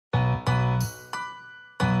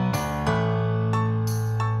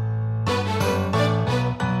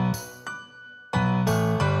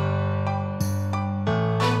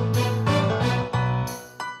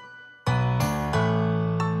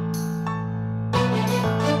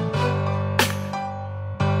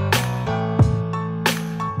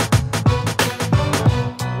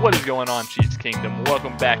What is going on, Chiefs Kingdom?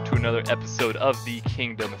 Welcome back to another episode of The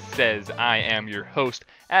Kingdom Says. I am your host,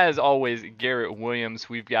 as always, Garrett Williams.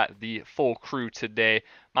 We've got the full crew today.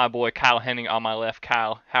 My boy Kyle Henning on my left.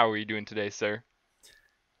 Kyle, how are you doing today, sir?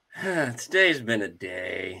 Today's been a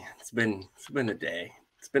day. It's been a day.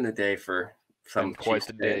 It's been a day for some quite Chiefs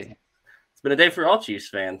the day. fans. It's been a day for all Chiefs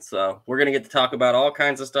fans. So we're gonna get to talk about all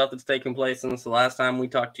kinds of stuff that's taken place since the last time we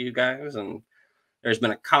talked to you guys, and there's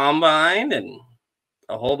been a combine and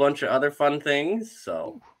a whole bunch of other fun things.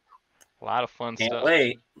 So a lot of fun stuff. Can't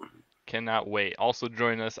wait. Cannot wait. Also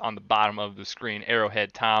joining us on the bottom of the screen,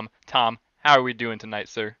 Arrowhead Tom. Tom, how are we doing tonight,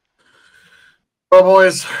 sir? Well,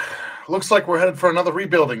 boys, looks like we're headed for another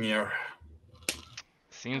rebuilding year.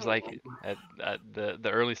 Seems like the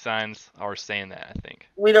early signs are saying that, I think.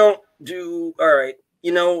 We don't do all right.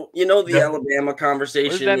 You know the Alabama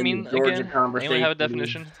conversation. What does that mean the Georgia again? conversation. Anyone have a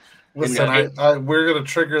definition? Listen, we're going to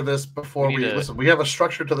trigger this before listen. We have a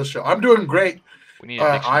structure to the show. I'm doing great.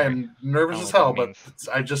 I am nervous as hell, but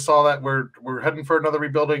I just saw that we're heading for another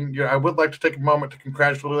rebuilding year. I would like to take a moment to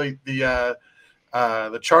congratulate the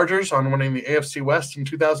Chargers on winning the AFC West in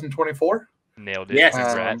 2024. Nailed it. Yes.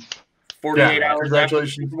 Congrats. 48 hours after the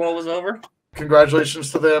Super Bowl was over.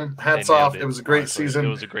 Congratulations to them. Hats off. It was a great season. It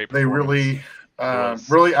was a great They really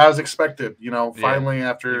as expected, finally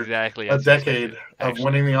after a decade of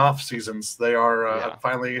winning the off seasons, they are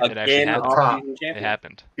finally at the top. It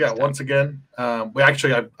happened. Yeah, once again. I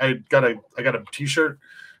got a T-shirt.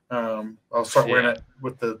 I'll start wearing it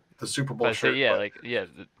with the Super Bowl shirt. It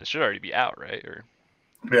should already be out, right? Or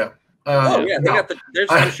I'm sure there's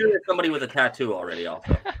somebody with a tattoo already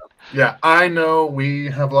also. Yeah, I know we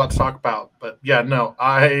have a lot to talk about, but I'm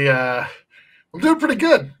doing pretty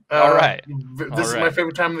good. All right. This is my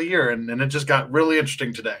favorite time of the year, and it just got really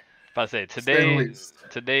interesting today.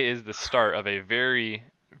 Today is the start of a very,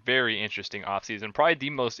 very interesting offseason. Probably the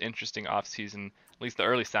most interesting offseason. At least the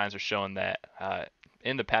early signs are showing that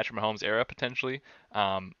in the Patrick Mahomes era, potentially.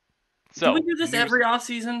 Do we do this every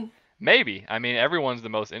offseason? Maybe. I mean, everyone's the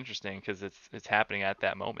most interesting because it's happening at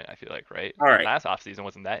that moment, I feel like, right? All right. Last offseason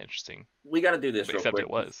wasn't that interesting. We got to do this real except quick. It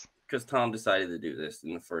was. Because Tom decided to do this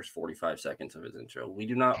in the first 45 seconds of his intro. We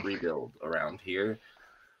do not rebuild around here.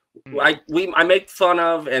 I make fun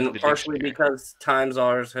of, and partially because Times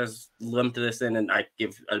Ours has lumped this in, and I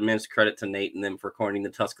give immense credit to Nate and them for coining the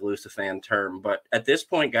Tuscaloosa fan term. But at this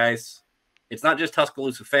point, guys, it's not just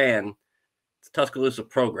Tuscaloosa fan, it's Tuscaloosa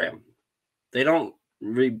program.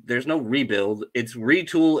 There's no rebuild. It's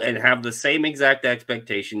retool and have the same exact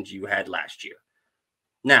expectations you had last year.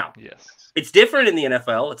 Now, yes, it's different in the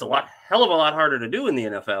NFL. It's hell of a lot harder to do in the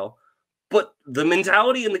NFL. But the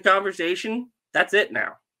mentality and the conversation, that's it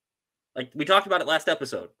now. Like we talked about it last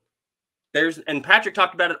episode. And Patrick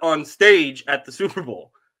talked about it on stage at the Super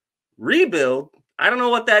Bowl. Rebuild, I don't know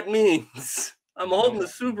what that means. I'm holding the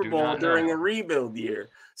Super Bowl during a rebuild year.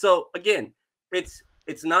 So again, it's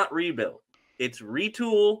not rebuild. It's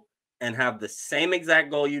retool and have the same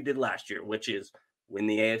exact goal you did last year, which is win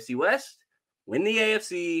the AFC West, win the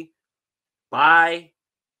AFC, by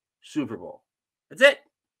Super Bowl. That's it.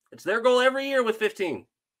 It's their goal every year with 15.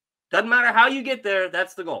 Doesn't matter how you get there.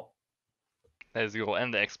 That's the goal. That is the goal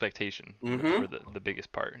and the expectation for the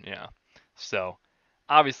biggest part. Yeah. So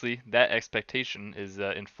obviously that expectation is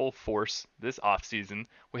in full force this offseason.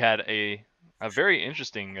 We had a very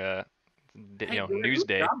interesting news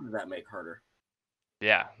day. How did that make harder?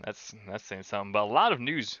 Yeah, that's saying something. But a lot of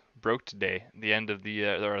news broke today. The end of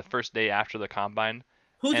the first day after the combine.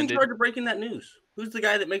 Who's in charge of breaking that news? Who's the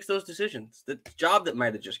guy that makes those decisions? The job that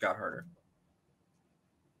might have just got harder.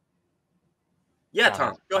 Yeah,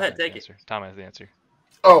 Tom, go ahead, take it. Tom has the answer.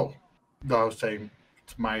 Oh, no, I was saying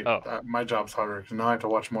it's my job's harder because now I have to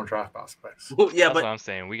watch more draft prospects. Well, yeah, that's but what I'm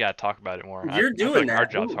saying. We got to talk about it more. You're doing that. Our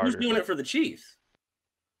job's harder. Who's doing it for the Chiefs?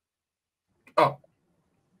 Oh,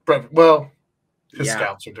 Brett. Well, his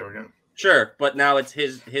scouts are doing it. Sure, but now it's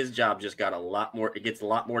his job just got a lot more. It gets a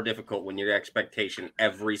lot more difficult when your expectation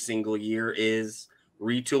every single year is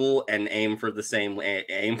retool and aim for the same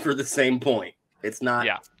point. It's not.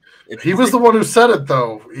 Yeah. He was the one who said it,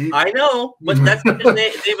 though. I know, but that's because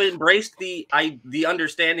they've embraced the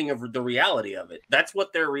understanding of the reality of it. That's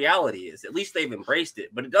what their reality is. At least they've embraced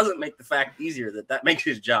it, but it doesn't make the fact easier that makes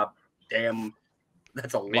his job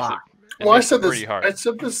that's a lot. Well, I said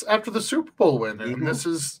this after the Super Bowl win, and this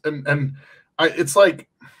is it's like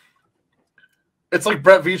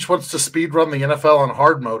Brett Veach wants to speed run the NFL on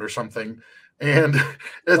hard mode or something, and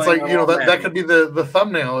it's that could be the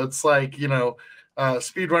thumbnail. It's like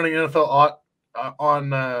speed running NFL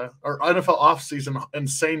on or NFL off season,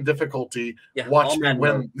 insane difficulty. Yeah, watch me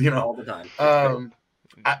win. all the time.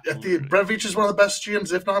 Brett Veach is one of the best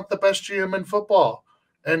GMs, if not the best GM in football.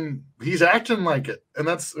 And he's acting like it. And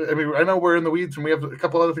I know we're in the weeds and we have a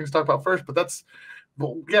couple other things to talk about first, but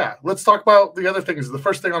let's talk about the other things. The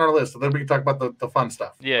first thing on our list, and then we can talk about the fun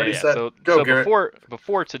stuff. Yeah, Ready, yeah. set, go, Garrett.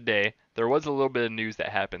 Before today, there was a little bit of news that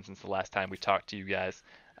happened since the last time we talked to you guys.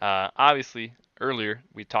 Obviously, earlier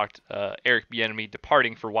we talked Eric Bieniemy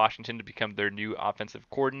departing for Washington to become their new offensive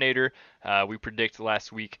coordinator. We predicted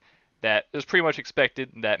last week that it was pretty much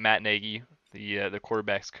expected that Matt Nagy, the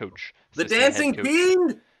quarterback's coach, the dancing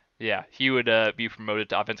fiend, yeah, he would be promoted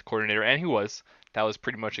to offensive coordinator, and he was. That was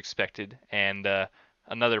pretty much expected. And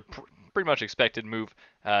another pretty much expected move,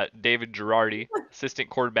 David Girardi, assistant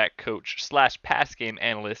quarterback coach / pass game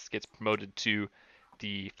analyst, gets promoted to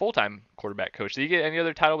the full-time quarterback coach. Did he get any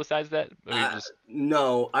other title besides that?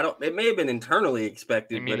 No, I don't. It may have been internally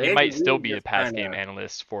expected. I mean, but he might still be a pass game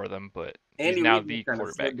analyst for them, but he's now the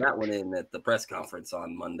quarterback coach. That one in at the press conference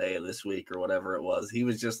on Monday of this week or whatever it was. He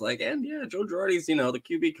was just like, and yeah, Joe Girardi's, the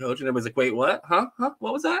QB coach, and everybody's like, wait, what? Huh?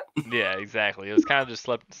 What was that? Yeah, exactly. It was kind of just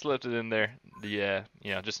slipped it in there.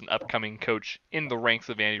 Just an upcoming coach in the ranks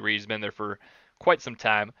of Andy Reid. He's been there for quite some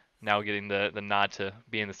time. Now getting the nod to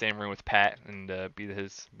be in the same room with Pat and be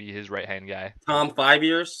his right hand guy. Tom, 5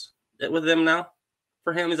 years with him now.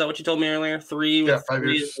 For him, is that what you told me earlier? 3 with 5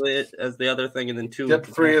 years as the other thing, and then 2. Yep,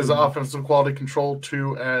 3 as offensive quality control,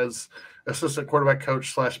 2 as assistant quarterback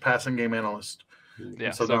coach / passing game analyst.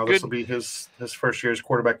 Yeah, so now this will be his first year as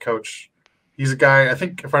quarterback coach. He's a guy, I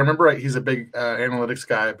think, if I remember right, he's a big analytics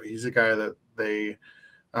guy, but he's a guy that they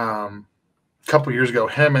couple years ago,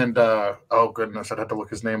 him and oh goodness, I'd have to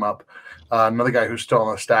look his name up. Another guy who's still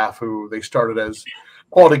on the staff, who they started as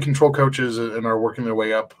quality control coaches and are working their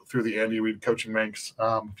way up through the Andy Reid coaching ranks.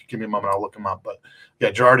 If you give me a moment, I'll look him up. But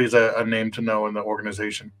yeah, Girardi's a name to know in the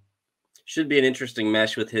organization. Should be an interesting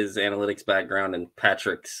mesh with his analytics background and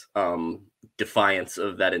Patrick's defiance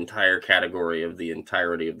of that entire category of the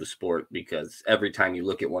entirety of the sport, because every time you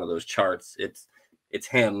look at one of those charts, it's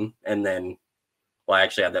him, and then. Well, I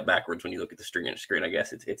actually have that backwards when you look at the screen. I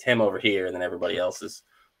guess it's him over here, and then everybody else is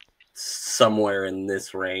somewhere in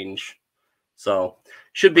this range. So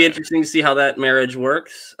should be interesting to see how that marriage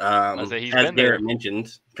works. As Garrett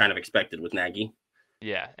mentioned, kind of expected with Nagy.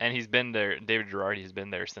 Yeah, and he's been there. David Girardi has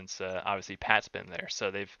been there since obviously Pat's been there.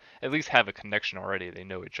 So they've at least have a connection already. They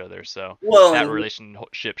know each other. So that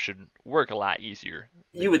relationship should work a lot easier.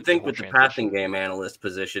 You would think with the passing game analyst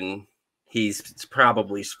position, he's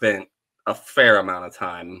probably spent a fair amount of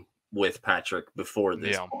time with Patrick before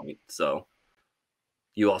this point. So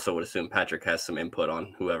you also would assume Patrick has some input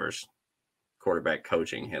on whoever's quarterback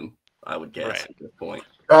coaching him, I would guess at this point.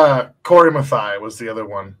 Corey Mathai was the other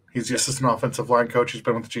one. He's the assistant offensive line coach. He's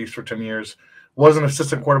been with the Chiefs for 10 years. Was an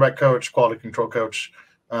assistant quarterback coach, quality control coach,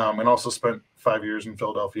 and also spent 5 years in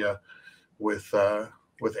Philadelphia with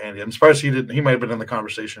Andy. I'm surprised he might have been in the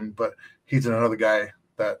conversation, but he's another guy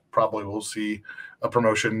that probably will see a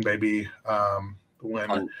promotion maybe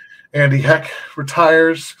when Andy Heck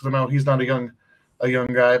retires, because I know he's not a young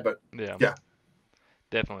guy, but yeah.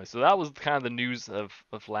 Definitely. So that was kind of the news of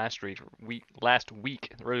last week.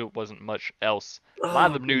 There really wasn't much else. A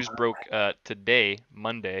lot of the news broke today,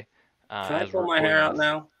 Monday. Can I pull my hair out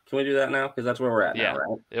now? Can we do that now? Because that's where we're at now,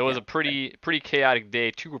 right? It was a pretty chaotic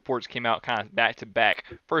day. 2 reports came out kind of back to back.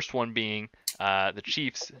 First one being the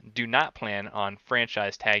Chiefs do not plan on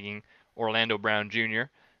franchise tagging Orlando Brown Jr.,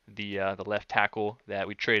 the left tackle that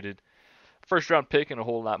we traded first round pick and a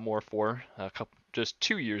whole lot more for just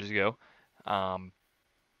 2 years ago.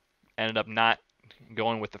 Ended up not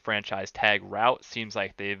going with the franchise tag route. Seems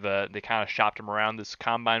like they kind of shopped him around this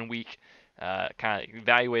combine week, kind of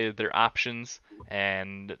evaluated their options,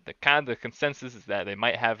 and the consensus is that they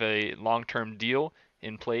might have a long-term deal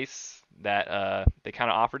in place that they kind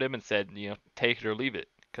of offered him and said, take it or leave it,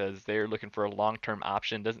 because they're looking for a long-term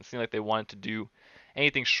option. Doesn't seem like they wanted to do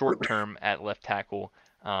anything short-term at left tackle.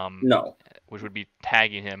 No, which would be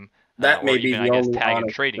tagging him. That may be the only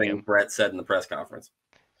honest thing Brett said in the press conference.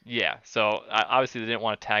 Yeah, so obviously they didn't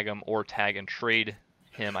want to tag him or tag and trade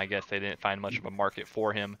him. I guess they didn't find much of a market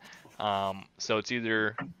for him. So it's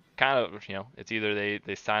either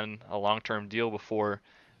they sign a long-term deal before,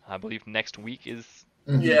 I believe next week is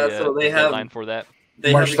so they have deadline for that.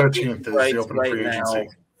 March 13th is the opening free agency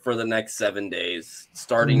for the next 7 days.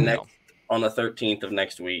 Starting on the 13th of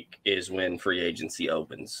next week is when free agency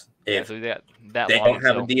opens. If they don't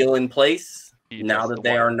have a deal in place, now that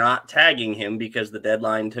they are not tagging him, because the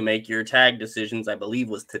deadline to make your tag decisions, I believe,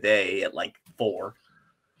 was today at like 4.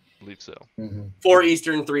 I believe so. 4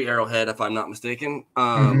 Eastern, 3 Arrowhead, if I'm not mistaken.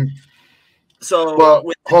 So,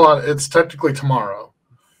 hold on. It's technically tomorrow.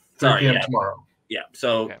 3 p.m. tomorrow. Yeah.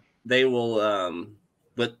 So they will.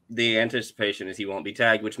 But the anticipation is he won't be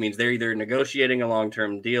tagged, which means they're either negotiating a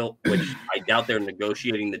long-term deal, which I doubt they're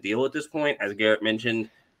negotiating the deal at this point. As Garrett mentioned,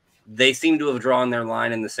 they seem to have drawn their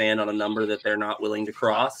line in the sand on a number that they're not willing to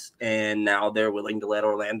cross, and now they're willing to let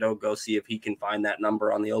Orlando go see if he can find that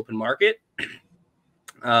number on the open market.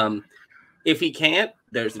 If he can't,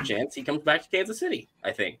 there's a chance he comes back to Kansas City,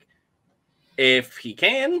 I think. If he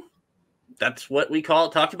can, that's what we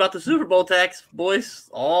talked about the Super Bowl tax, boys,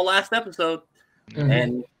 all last episode. Mm-hmm.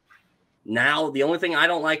 And now the only thing I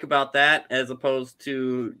don't like about that, as opposed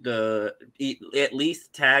to at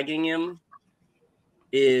least tagging him,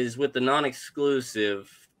 is with the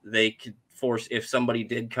non-exclusive, they could force, if somebody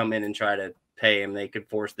did come in and try to pay him, they could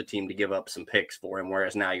force the team to give up some picks for him,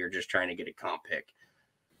 whereas now you're just trying to get a comp pick.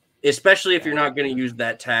 Especially if you're not going to use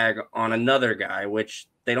that tag on another guy, which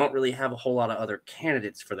they don't really have a whole lot of other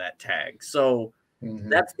candidates for that tag. So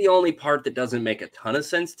that's the only part that doesn't make a ton of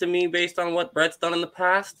sense to me based on what Brett's done in the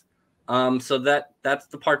past. So that's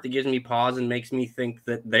the part that gives me pause and makes me think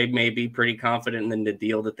that they may be pretty confident in the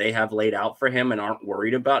deal that they have laid out for him and aren't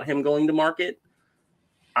worried about him going to market.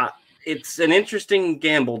 It's an interesting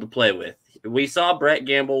gamble to play with. We saw Brett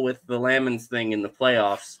gamble with the Lamons thing in the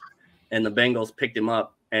playoffs, and the Bengals picked him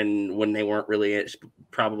up, and when they weren't really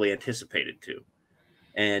probably anticipated to.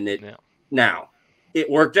 And now it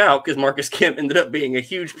worked out because Marcus Kemp ended up being a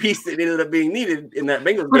huge piece that ended up being needed in that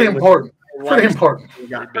Bengals game. Pretty important. He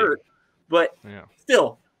got hurt. But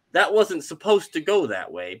still, that wasn't supposed to go that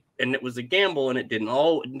way. And it was a gamble, and it didn't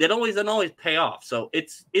always pay off. So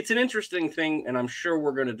it's an interesting thing, and I'm sure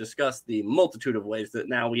we're going to discuss the multitude of ways that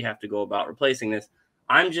now we have to go about replacing this.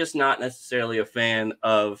 I'm just not necessarily a fan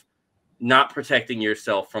of not protecting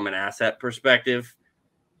yourself from an asset perspective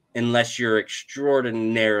unless you're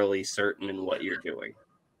extraordinarily certain in what you're doing.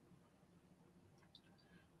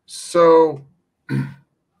 So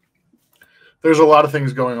there's a lot of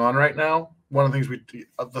things going on right now. One of the things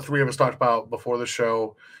the three of us talked about before the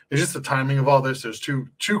show is just the timing of all this. There's two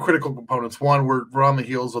critical components. One, we're on the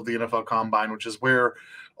heels of the NFL Combine, which is where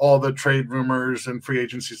all the trade rumors and free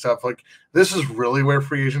agency stuff, like this is really where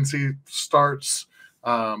free agency starts.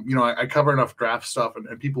 I cover enough draft stuff,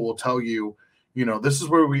 and people will tell you, this is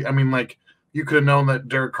where you could have known that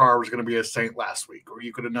Derek Carr was going to be a Saint last week, or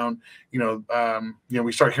you could have known,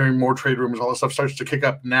 we start hearing more trade rumors. All this stuff starts to kick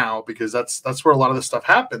up now because that's where a lot of this stuff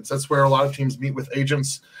happens. That's where a lot of teams meet with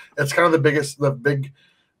agents. It's kind of it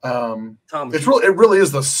really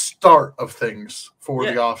is the start of things for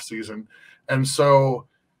the off season. And so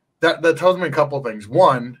that tells me a couple of things.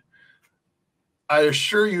 One, I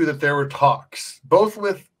assure you that there were talks, both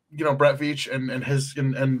with Brett Veach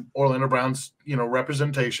and Orlando Brown's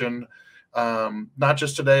representation, not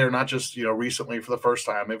just today or not just recently for the first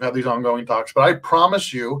time. They've had these ongoing talks, but I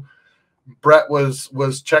promise you, Brett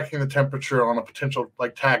was checking the temperature on a potential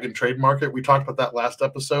tag and trade market. We talked about that last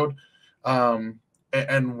episode,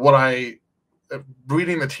 and what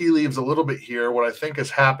reading the tea leaves a little bit here, what I think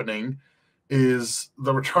is happening is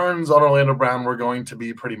the returns on Orlando Brown were going to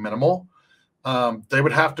be pretty minimal. They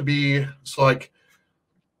would have to be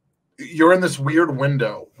you're in this weird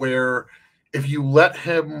window where if you let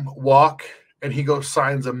him walk and he goes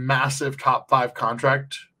signs a massive top 5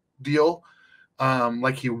 contract deal,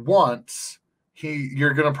 like he wants,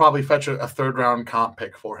 you're going to probably fetch a 3rd round comp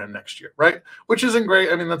pick for him next year, right? Which isn't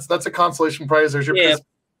great. I mean, that's a consolation prize. There's your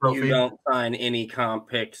trophy. You don't sign any comp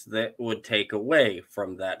picks that would take away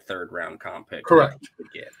from that 3rd round comp pick. Correct.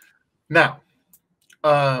 Now,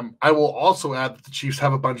 I will also add that the Chiefs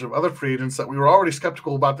have a bunch of other free agents that we were already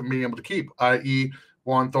skeptical about them being able to keep, i.e.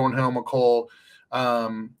 Juan Thornhill, McColl.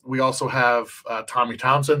 We also have Tommy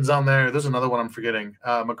Townsend's on there. There's another one I'm forgetting.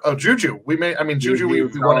 Juju. Juju we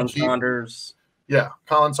want to keep. Saunders. Yeah,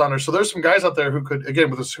 Colin Saunders. So there's some guys out there who could, again,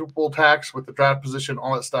 with the Super Bowl tax, with the draft position,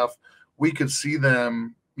 all that stuff, we could see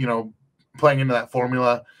them, playing into that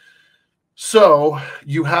formula. So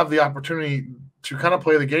you have the opportunity to kind of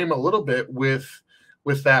play the game a little bit with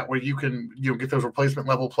that, where you can get those replacement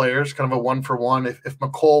level players, kind of a 1-for-1. If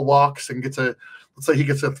McColl walks and let's say he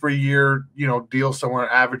gets a 3-year deal somewhere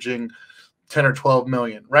averaging 10 or 12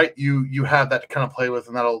 million, right? You have that to kind of play with,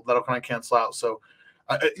 and that'll kind of cancel out. So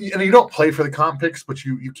and you don't play for the comp picks, but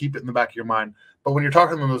you keep it in the back of your mind. But when you're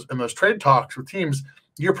talking in those trade talks with teams,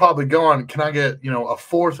 you're probably going, can I get a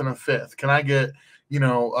 4th and a 5th? Can I get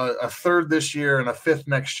a 3rd this year and a 5th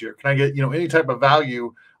next year? Can I get any type of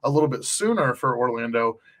value a little bit sooner for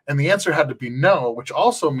Orlando? And the answer had to be no, which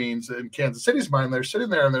also means in Kansas City's mind, they're sitting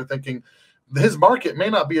there and they're thinking his market may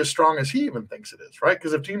not be as strong as he even thinks it is, right?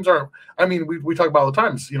 Because if teams aren't, we talk about all the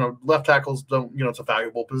times, left tackles don't, it's a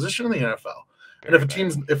valuable position in the NFL. And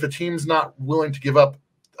if a team's not willing to give up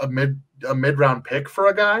a mid-round pick for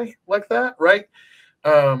a guy like that, right?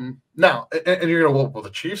 Now, and you're gonna well, the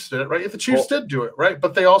Chiefs did it, right? If the Chiefs did do it, right?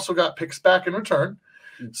 But they also got picks back in return.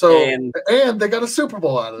 So and they got a Super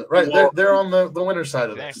Bowl out of it, right? Well, they're on the winner's side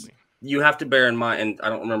of this. You have to bear in mind, and I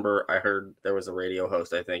don't remember, I heard there was a radio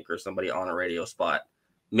host, I think, or somebody on a radio spot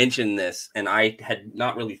mention this, and I had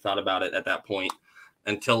not really thought about it at that point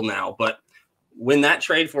until now. But when that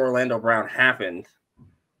trade for Orlando Brown happened,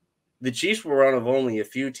 the Chiefs were one of only a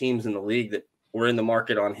few teams in the league that were in the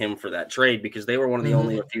market on him for that trade, because they were one of the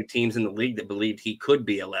only a few teams in the league that believed he could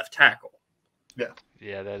be a left tackle.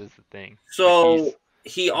 Yeah, that is the thing. So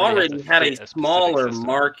he already had a smaller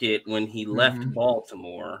market when he left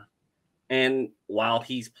Baltimore. And while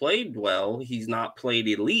he's played well, he's not played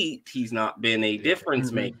elite. He's not been a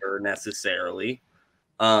difference maker necessarily.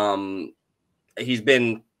 He's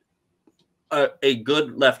been a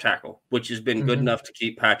good left tackle, which has been good enough to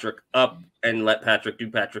keep Patrick up and let Patrick do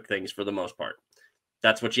Patrick things for the most part.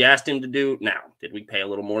 That's what you asked him to do. Now, did we pay a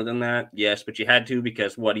little more than that? Yes, but you had to,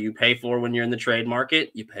 because what do you pay for when you're in the trade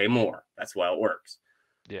market? You pay more. That's why it works.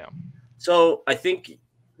 Yeah. So I think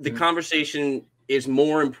the conversation is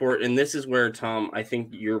more important. And this is where, Tom, I think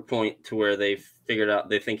your point to where they've figured out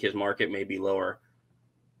they think his market may be lower.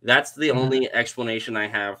 That's the only explanation I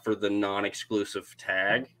have for the non-exclusive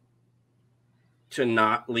tag, to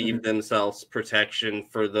not leave themselves protection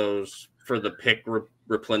for the pick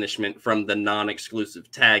replenishment from the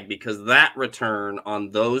non-exclusive tag, because that return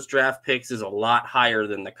on those draft picks is a lot higher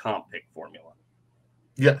than the comp pick formula.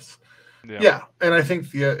 Yes. Yeah. And I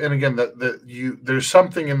think and again there's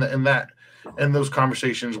something in those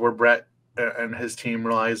conversations where Brett and his team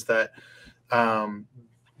realized that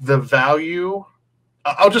the value,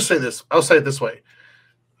 I'll just say this, I'll say it this way.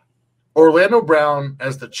 Orlando Brown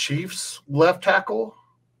as the Chiefs left tackle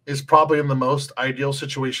is probably in the most ideal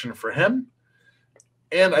situation for him.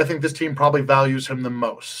 And I think this team probably values him the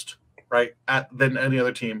most, right, than any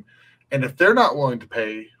other team. And if they're not willing to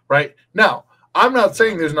pay, right, now, I'm not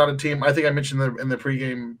saying there's not a team. I think I mentioned in the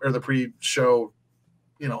pregame or the pre-show,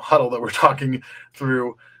 huddle that we're talking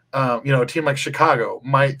through. A team like Chicago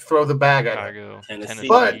might throw the bag at it. Tennessee.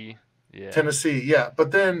 But Tennessee, yeah.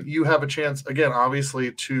 But then you have a chance again,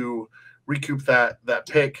 obviously, to recoup that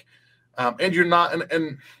pick. And you're not,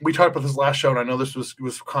 and we talked about this last show, and I know this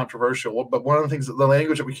was controversial, but one of the things, the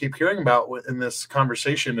language that we keep hearing about in this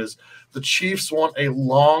conversation is the Chiefs want a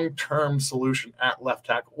long-term solution at left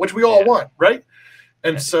tackle, which we all want, right?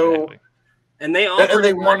 And so, and they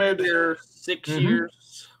wanted their 6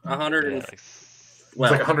 years, 100 and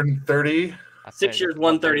like 130, 6 years,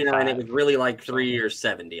 139. It was really like 3 years,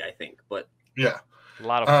 70, I think, but a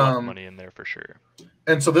lot of money in there for sure.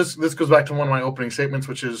 And so this goes back to one of my opening statements,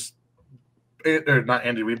 which is, or not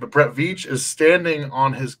Andy Reid, but Brett Veach is standing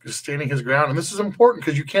his ground, and this is important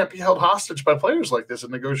because you can't be held hostage by players like this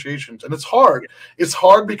in negotiations, and it's hard. It's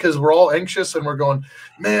hard because we're all anxious and we're going,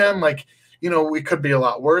 man, we could be a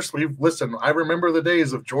lot worse. Listen, I remember the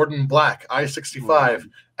days of Jordan Black, I-65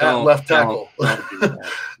 at left tackle.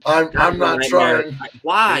 I'm not trying.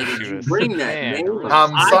 Why did you bring that name?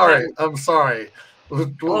 I'm sorry.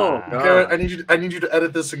 Garrett, I need you to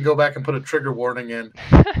edit this and go back and put a trigger warning in.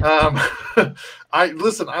 I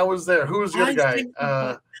was there. Who was the other guy?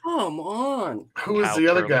 Come on. Who was the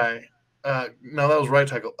other guy? No, that was right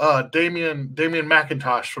tackle. Damian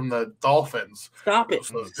McIntosh from the Dolphins. Stop it.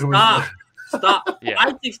 Stop. Yeah.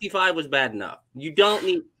 I-65 was bad enough. You don't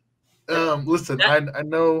need. Listen, I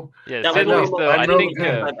know. Yeah, I know the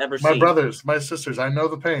pain. My brothers, my sisters, I know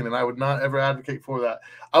the pain, and I would not ever advocate for that.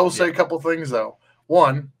 I will say a couple things though.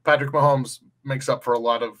 One, Patrick Mahomes makes up for a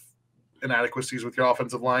lot of inadequacies with your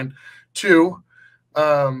offensive line. Two,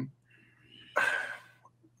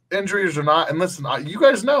 injuries or not, and listen, you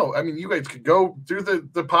guys know. I mean, you guys could go through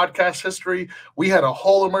the podcast history. We had a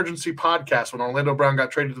whole emergency podcast when Orlando Brown got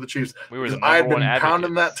traded to the Chiefs. I had been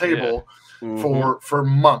pounding that table for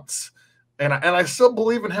months, and I still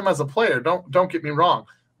believe in him as a player. Don't get me wrong,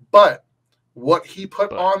 but what he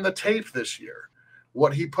put on the tape this year,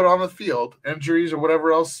 what he put on the field, injuries or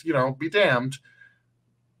whatever else, be damned,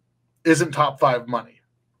 isn't top 5 money,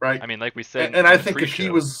 right? I mean, like we said, and I think if he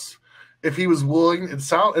was willing, and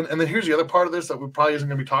then here's the other part of this that probably isn't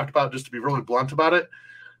going to be talked about, just to be really blunt about it.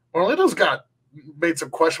 Orlando's made some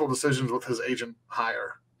questionable decisions with his agent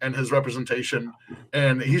hire and his representation,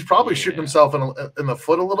 and he's probably shooting himself in the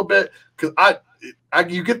foot a little bit, because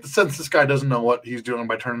you get the sense this guy doesn't know what he's doing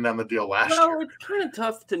by turning down the deal last year. Well, it's kind of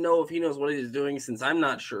tough to know if he knows what he's doing, since I'm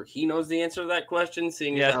not sure he knows the answer to that question,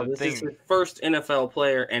 seeing as how this is his first NFL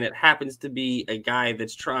player, and it happens to be a guy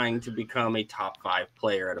that's trying to become a top 5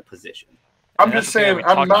 player at a position. I'm just saying,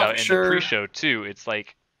 I'm not sure. In the pre-show too, it's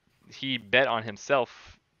like he bet on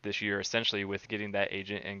himself this year essentially with getting that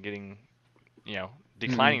agent and getting,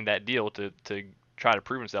 declining that deal to try to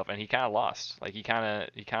prove himself, and he kind of lost. Like he kind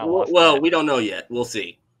of lost. Well, we don't know yet. We'll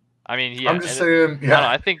see. I mean, I'm just saying. Yeah.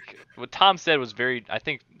 I think what Tom said was I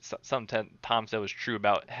think something Tom said was true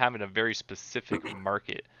about having a very specific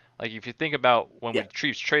market. Like if you think about when the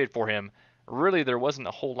Chiefs traded for him, really there wasn't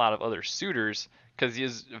a whole lot of other suitors because he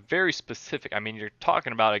is very specific. I mean, you're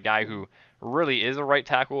talking about a guy who really is a right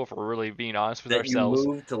tackle. If we're really being honest with ourselves,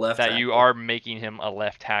 you are making him a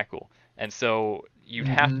left tackle, and so you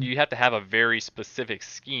have to have a very specific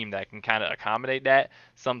scheme that can kind of accommodate that.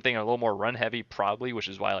 Something a little more run heavy probably, which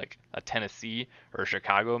is why like a Tennessee or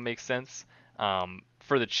Chicago makes sense.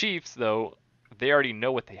 For the Chiefs though, they already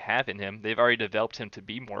know what they have in him. They've already developed him to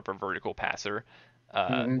be more of a vertical passer.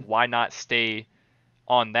 Why not stay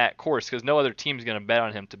on that course? Because no other team's going to bet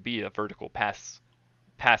on him to be a vertical pass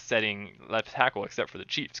setting left tackle except for the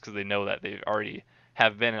Chiefs, because they know that they already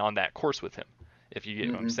have been on that course with him. If you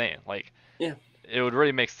get what I'm saying, like it would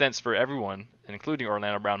really make sense for everyone, including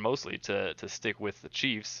Orlando Brown mostly, to stick with the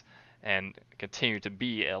Chiefs and continue to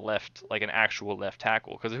be an actual left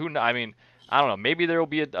tackle. Because I don't know. Maybe there will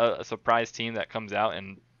be a surprise team that comes out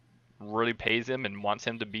and really pays him and wants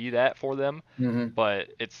him to be that for them. But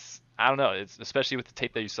I don't know. It's especially with the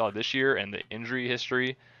tape that you saw this year and the injury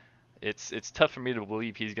history. It's tough for me to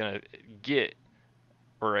believe he's gonna get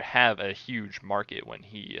or have a huge market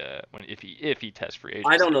if he tests free agency.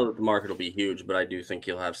 I don't know that the market will be huge, but I do think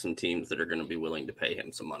he'll have some teams that are going to be willing to pay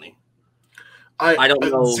him some money. I don't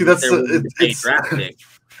know. See, that's draft pick.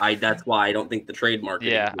 That's why I don't think the trade market.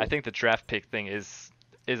 Yeah, I think the draft pick thing is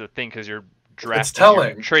a thing because you're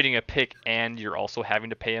you're trading a pick and you're also having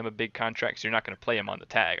to pay him a big contract, so you're not going to play him on the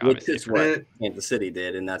tag. Which is what Kansas City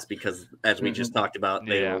did, and that's because, as we just talked about,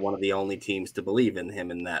 they were one of the only teams to believe in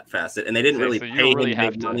him in that facet, and they didn't really pay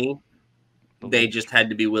him big money. They just had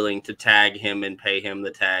to be willing to tag him and pay him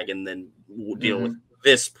the tag, and then deal with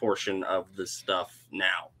this portion of the stuff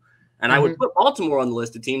now. And I would put Baltimore on the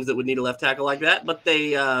list of teams that would need a left tackle like that, but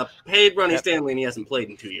they paid Ronnie Stanley, and he hasn't played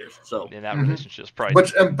in 2 years. So in that relationship's probably.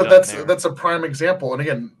 But that's a prime example. And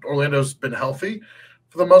again, Orlando's been healthy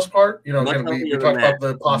for the most part. You know, again, we talked about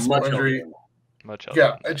the possible injury.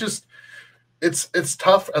 It's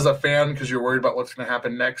tough as a fan because you're worried about what's going to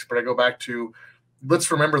happen next. But I go back to, let's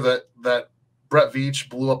remember that Brett Veach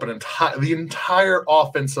blew up the entire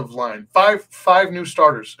offensive line. Five new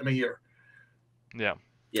starters in a year. Yeah.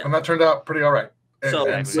 Yeah. And that turned out pretty all right. So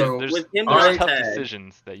there's tough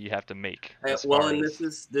decisions that you have to make. This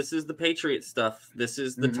is the Patriots stuff. This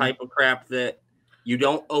is the type of crap that you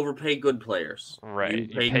don't overpay good players. Right. You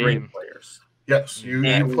pay great players. Yes, you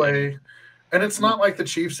play. And it's not like the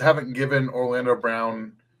Chiefs haven't given Orlando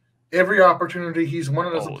Brown every opportunity he's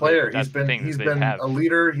wanted as a player. He's been a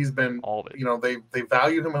leader. He's been they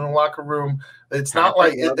value him in the locker room. It's not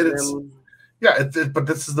like it's. Yeah, but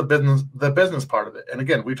this is the business part of it. And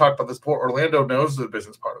again, we talked about this before. Orlando knows the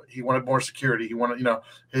business part of it. He wanted more security. He wanted,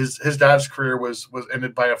 his dad's career was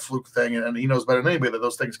ended by a fluke thing, and he knows better than anybody that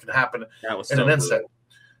those things can happen in an instant.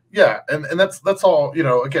 Yeah, and that's all.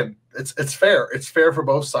 Again, it's fair. It's fair for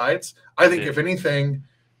both sides. I think if anything,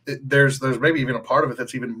 there's maybe even a part of it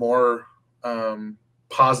that's even more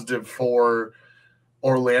positive for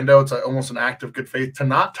Orlando. It's almost an act of good faith to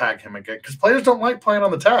not tag him again, because players don't like playing on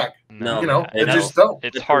the tag. No, they just don't.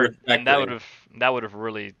 It's hard, and that would have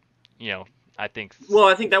really, I think. Well,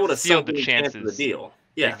 I think that would have sealed the chances of the deal.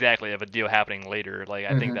 Yeah, exactly, of a deal happening later. Like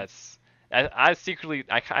I think that's. I secretly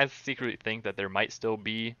think that there might still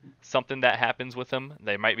be something that happens with him.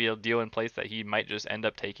 There might be a deal in place that he might just end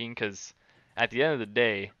up taking, because at the end of the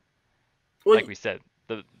day, like we said,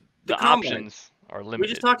 the options are limited. We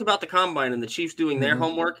just talked about the combine and the Chiefs doing their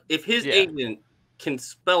homework. If his agent can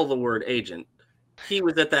spell the word agent, he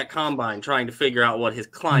was at that combine trying to figure out what his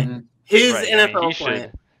client, NFL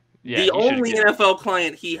client, the only NFL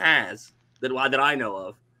client he has that I know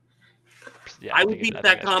of. Yeah, I would be at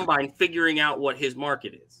that combine figuring out what his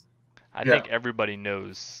market is. I think everybody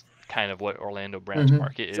knows kind of what Orlando Brown's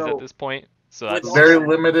market is at this point. So that's very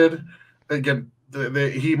limited. Again,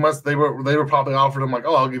 they were probably offered him like,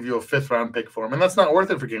 oh, I'll give you a 5th round pick for him, and that's not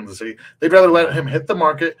worth it for Kansas City. They'd rather let him hit the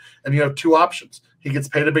market, and you have 2 options: he gets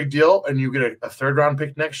paid a big deal, and you get a 3rd round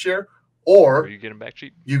pick next year, or you get him back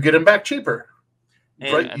cheap. You get him back cheaper,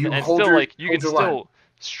 right? You can still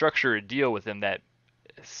structure a deal with him that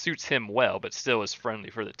suits him well, but still is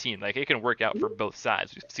friendly for the team. Like it can work out for both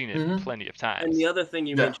sides. We've seen it plenty of times. And the other thing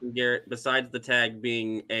you mentioned, Garrett, besides the tag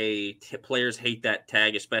being players hate that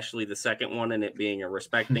tag, especially the second one, and it being a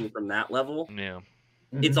respect thing from that level. Yeah,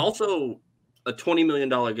 it's also a $20 million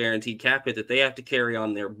guaranteed cap hit that they have to carry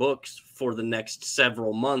on their books for the next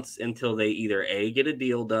several months until they either get a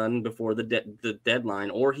deal done before the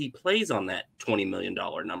deadline, or he plays on that $20 million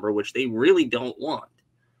number, which they really don't want.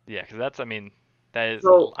 Yeah, because that is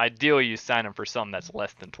so, ideally you sign him for something that's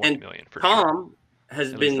less than $20 million for Tom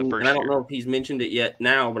has been, and I don't know if he's mentioned it yet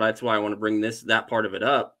now, but that's why I want to bring that part of it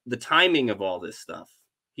up. The timing of all this stuff.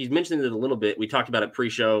 He's mentioned it a little bit. We talked about it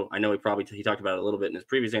pre-show. I know he talked about it a little bit in his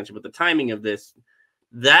previous answer, but the timing of this,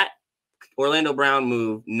 that Orlando Brown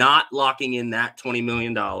move, not locking in that $20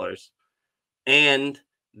 million, and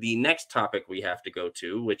the next topic we have to go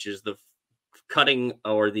to, which is the cutting,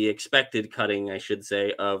 or the expected cutting, I should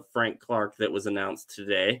say, of Frank Clark that was announced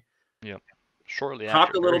today. Yep. Shortly after.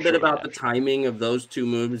 Talk a little bit about the timing of those two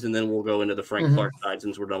moves, and then we'll go into the Frank Clark side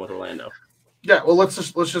since we're done with Orlando. Yeah, well, let's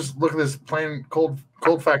just look at this plain cold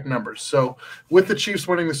fact numbers. So with the Chiefs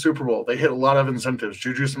winning the Super Bowl, they hit a lot of incentives.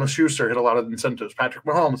 Juju Smith-Schuster hit a lot of incentives. Patrick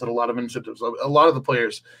Mahomes hit a lot of incentives. A lot of the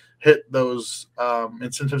players hit those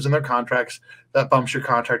incentives in their contracts. That bumps your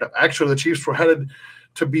contract up. Actually, the Chiefs were headed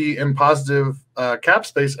to be in positive cap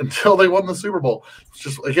space until they won the Super Bowl. It's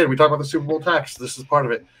just, again, we talk about the Super Bowl tax. This is part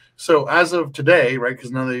of it. So as of today, right,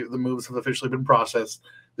 because none of the moves have officially been processed,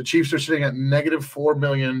 the Chiefs are sitting at negative $4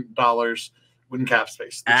 million in cap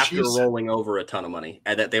space. After rolling over a ton of money.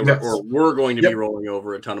 And that they were, or were going to be rolling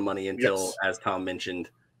over a ton of money until, as Tom mentioned,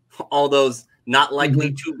 all those not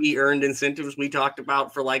likely to be earned incentives we talked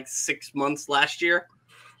about for like 6 months last year.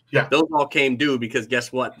 Yeah. Those all came due because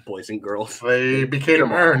guess what, boys and girls? They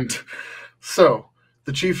became earned. So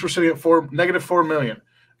the Chiefs were sitting at negative $4 million.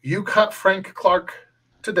 You cut Frank Clark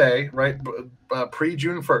today, right?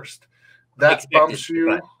 Pre-June 1st. That bumps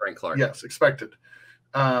you. Frank Clark. Yes, expected.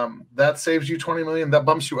 That saves you $20 million. That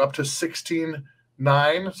bumps you up to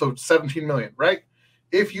 16.9, so $17 million, right?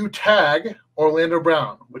 If you tag Orlando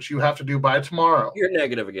Brown, which you have to do by tomorrow, you're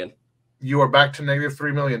negative again. You are back to negative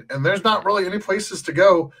 $3 million. And there's not really any places to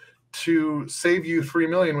go to save you $3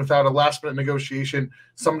 million without a last-minute negotiation,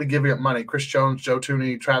 somebody giving up money. Chris Jones, Joe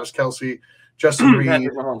Tooney, Travis Kelce, Justin Reed.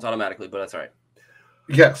 Patrick Mahomes automatically, but that's all right.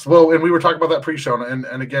 Yes. Well, and we were talking about that pre-show. And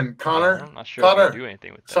again, Connor, I'm not sure if we do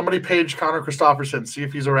anything with that. Somebody page Connor Christopherson, see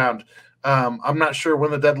if he's around. I'm not sure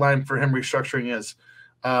when the deadline for him restructuring is.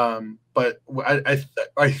 But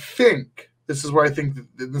I think this is where I think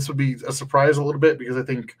this would be a surprise a little bit, because I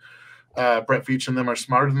think Brett Veach and them are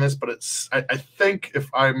smarter than this. But I think if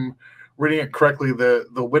I'm reading it correctly, the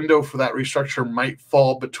window for that restructure might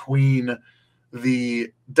fall between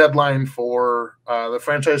the deadline for the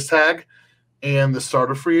franchise tag and the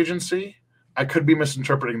start of free agency. I could be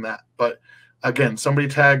misinterpreting that, but again, somebody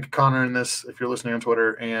tag Connor in this if you're listening on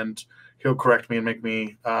Twitter, and he'll correct me and make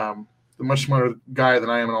me a much smarter guy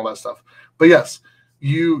than I am and all that stuff. But yes,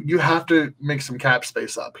 you have to make some cap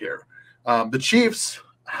space up here. The Chiefs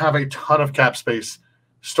have a ton of cap space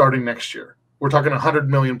starting next year. We're talking 100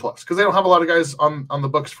 million plus, because they don't have a lot of guys on the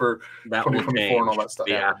books for 2024 and all that stuff.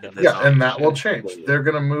 Yeah, and that will change. They're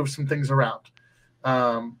going to move some things around.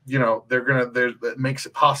 That makes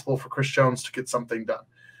it possible for Chris Jones to get something done.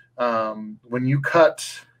 When you cut,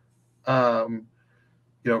 Clark,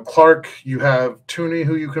 you have Tooney,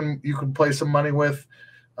 who you can play some money with.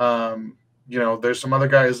 There's some other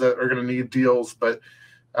guys that are going to need deals, but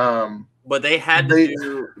they had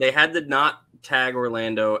to not tag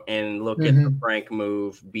Orlando and look at the Frank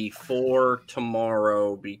move before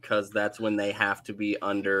tomorrow, because that's when they have to be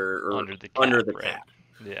under the cap.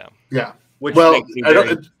 Yeah. Which well, makes me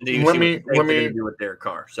let me do with their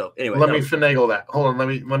car. So anyway, let me finagle that. Hold on, let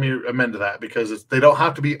me amend that, because they don't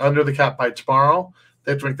have to be under the cap by tomorrow.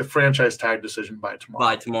 They have to make the franchise tag decision by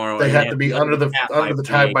tomorrow. They have to be under the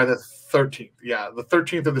tag by the 13th. Yeah, the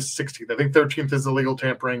 13th or the 16th. I think 13th is illegal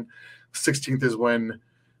tampering. 16th is when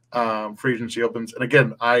free agency opens. And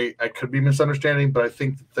again, I could be misunderstanding, but I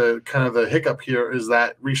think the kind of the hiccup here is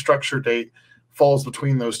that restructure date falls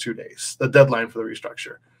between those 2 days, the deadline for the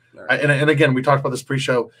restructure. Right. And again, we talked about this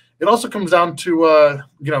pre-show. It also comes down to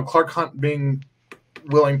Clark Hunt being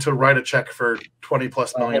willing to write a check for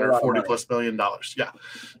 $20+ million or $40+ million. Yeah,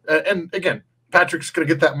 and again, Patrick's going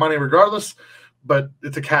to get that money regardless, but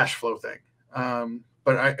it's a cash flow thing.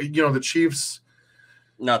 But the Chiefs.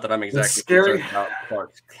 Not that I'm exactly concerned about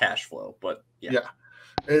Clark's cash flow, but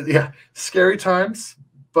yeah, scary times.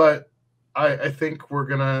 But I think we're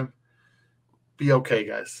gonna be okay,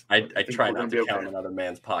 guys. I try not to count another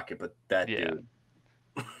man's pocket, but that dude.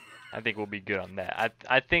 I think we'll be good on that.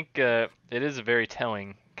 I think it is a very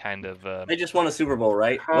telling kind of. They just won a Super Bowl,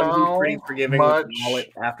 right? Wasn't he pretty forgiving with the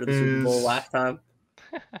wallet after the Super Bowl last time?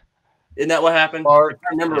 Isn't that what happened? I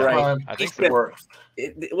remember right. I think so.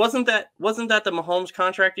 Wasn't that the Mahomes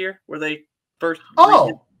contract year where they First.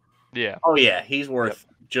 Oh. Yeah. Oh yeah, he's worth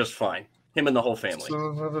just fine. Him and the whole family.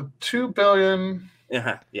 So the $2 billion.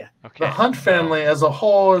 Yeah. Okay. The Hunt family as a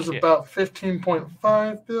whole is about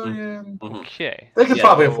 $15.5 billion. Mm-hmm. Okay. They could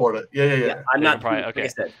probably afford it. Yeah. I'm not probably, like I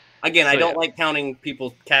said. Again, I don't like counting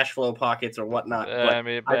people's cash flow pockets or whatnot, but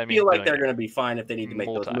I feel like they're going to be fine if they need to make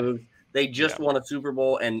those moves. They just won a Super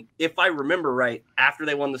Bowl, and if I remember right, after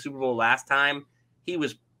they won the Super Bowl last time, he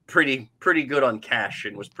was pretty good on cash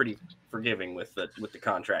and was pretty forgiving with the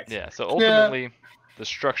contracts. Yeah. So ultimately, the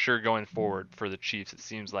structure going forward for the Chiefs, it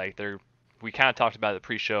seems like we kind of talked about it at the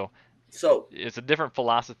pre-show. So it's a different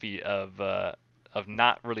philosophy of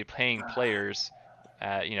not really paying players,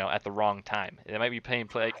 at the wrong time. They might be paying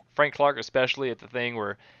Frank Clark, especially at the thing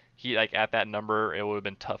where he at that number, it would have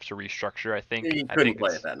been tough to restructure. I think he couldn't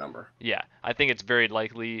play at that number. Yeah, I think it's very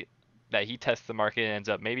likely that he tests the market and ends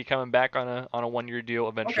up maybe coming back on a 1-year deal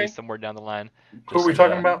eventually somewhere down the line. Who are we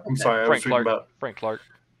talking about? I'm sorry, Frank Clark.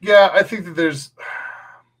 Yeah, I think that there's.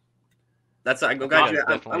 I'm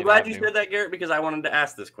glad you said that, Garrett, because I wanted to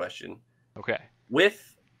ask this question. Okay.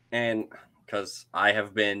 Because I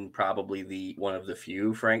have been probably one of the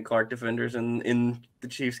few Frank Clark defenders in the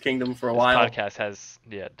Chiefs kingdom for a while. This podcast has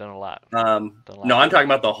done a lot. No, I'm talking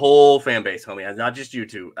about the whole fan base, homie. Not just you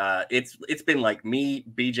two. It's been like me,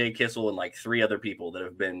 BJ Kissel, and like 3 other people that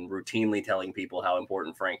have been routinely telling people how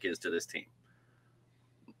important Frank is to this team.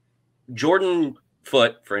 Jordan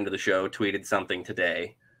Foote, friend of the show, tweeted something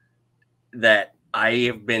today that I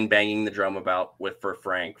have been banging the drum about for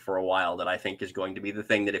Frank for a while, that I think is going to be the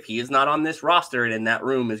thing that if he is not on this roster and in that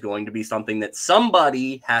room is going to be something that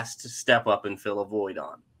somebody has to step up and fill a void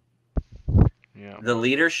on. Yeah. The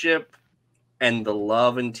leadership and the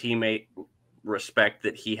love and teammate respect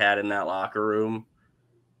that he had in that locker room,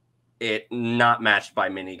 it not matched by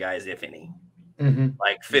many guys, if any. Mm-hmm.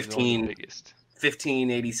 Like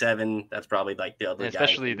 1587, that's probably like the other guy.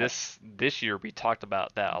 Especially this year, we talked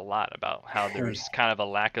about that a lot, about how there's kind of a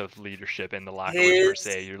lack of leadership in the locker room per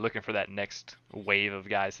se. You're looking for that next wave of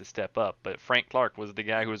guys to step up, but Frank Clark was the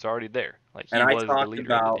guy who was already there. Like, he was the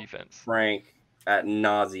leader of the defense. Frank ad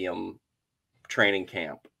nauseum training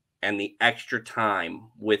camp and the extra time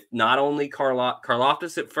with not only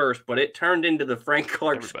Karlaftis at first, but it turned into the Frank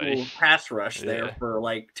Clark School pass rush there for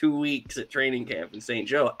like 2 weeks at training camp in St.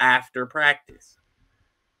 Joe after practice.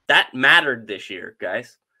 That mattered this year,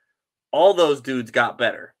 guys. All those dudes got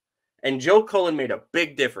better. And Joe Cullen made a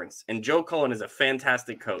big difference. And Joe Cullen is a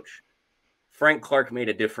fantastic coach. Frank Clark made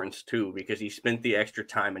a difference too, because he spent the extra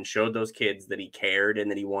time and showed those kids that he cared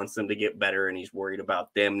and that he wants them to get better and he's worried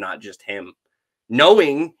about them, not just him.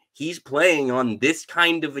 Knowing he's playing on this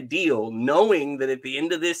kind of a deal, knowing that at the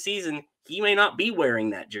end of this season, he may not be wearing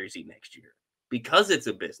that jersey next year because it's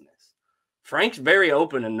a business. Frank's very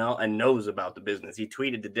open and knows about the business. He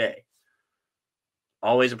tweeted today,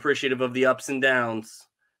 always appreciative of the ups and downs,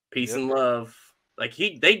 peace and love. Like,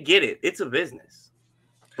 they get it. It's a business.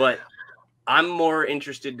 But I'm more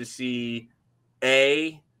interested to see,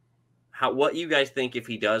 what you guys think if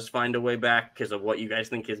he does find a way back, because of what you guys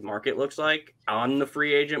think his market looks like on the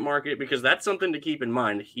free agent market, because that's something to keep in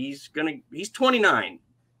mind. He's 29.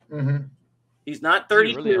 Mm-hmm. He's not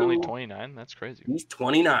 32. Really only 29? That's crazy. He's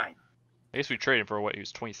 29. I guess we traded for what? He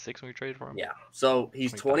was 26 when we traded for him? Yeah. So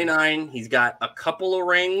he's 29. He's got a couple of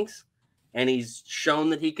rings, and he's shown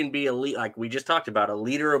that he can be like we just talked about, a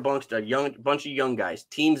leader amongst a bunch of young guys.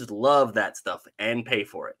 Teams love that stuff and pay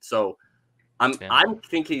for it. So I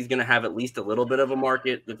think he's going to have at least a little bit of a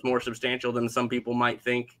market that's more substantial than some people might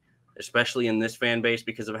think, especially in this fan base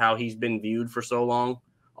because of how he's been viewed for so long.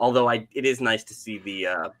 Although it is nice to see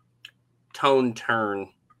the tone turn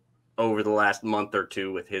over the last month or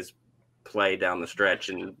two with his play down the stretch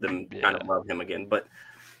and them kind of love him again. But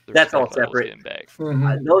that's all separate.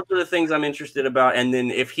 Those are the things I'm interested about. And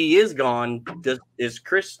then if he is gone, is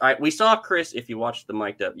Chris? We saw Chris. If you watched the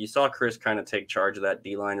mic'd up, you saw Chris kind of take charge of that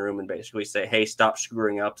D-line room and basically say, "Hey, stop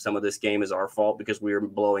screwing up. Some of this game is our fault because we were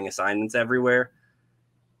blowing assignments everywhere."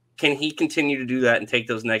 Can he continue to do that and take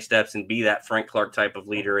those next steps and be that Frank Clark type of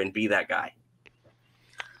leader and be that guy?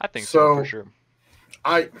 I think so for sure.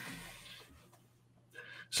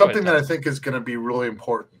 Something that I think is going to be really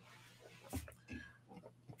important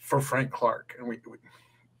for Frank Clark, and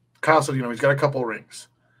Kyle said, he's got a couple of rings.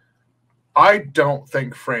 I don't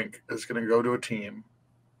think Frank is going to go to a team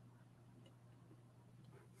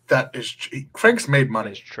that is Frank's made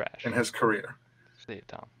money in his career. Say it,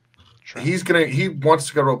 Tom. He wants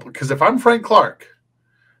to go to, because if I'm Frank Clark,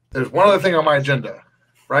 there's one other thing on my agenda,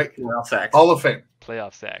 right? Hall of Fame.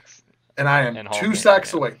 Playoff sacks. And I am 2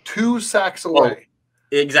 sacks away. 2 sacks away.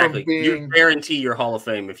 Exactly. You guarantee your Hall of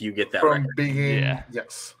Fame if you get that from record.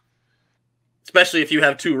 Yes. especially if you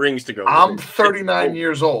have 2 rings to go. I'm 39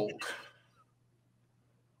 years old.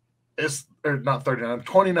 Or not 39. I'm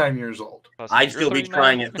 29 years old. I'd still be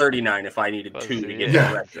trying at 39 if I needed 2 to get the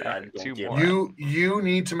record. You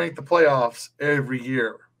need to make the playoffs every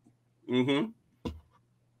year. Mm-hmm.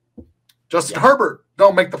 Justin Herbert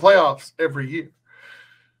don't make the playoffs every year.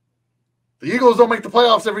 The Eagles don't make the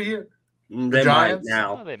playoffs every year. The Giants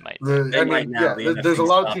now. They might. There's a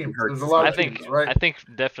lot of teams. There's a lot of teams, right? I think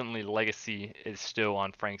definitely legacy is still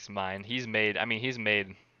on Frank's mind. He's made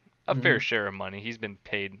a fair share of money. He's been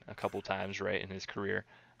paid a couple times, right, in his career.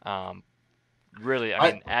 Really,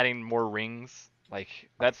 adding more rings, like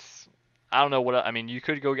that's, I don't know what, you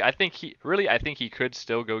could go, I think he could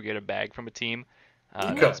still go get a bag from a team,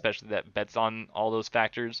 especially that bets on all those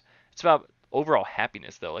factors. It's about overall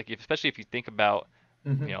happiness though, like especially if you think about,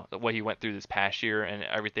 what he went through this past year and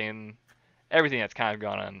everything that's kind of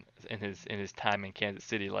gone on in his time in Kansas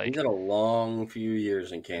City. Like, he's had a long few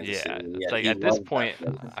years in Kansas City. It's like at this point,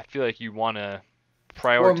 I feel like you want to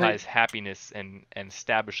prioritize happiness and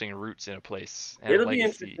establishing roots in a place and it'll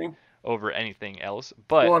legacy over anything else.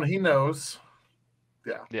 But and he knows.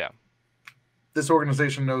 Yeah. This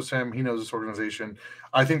organization knows him. He knows this organization.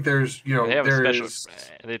 I think there's,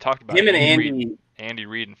 they talked about him and Andy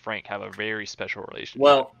Reid and Frank have a very special relationship.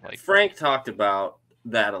 Well, Frank talked about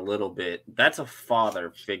that a little bit. That's a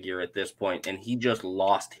father figure at this point, and he just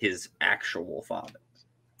lost his actual father.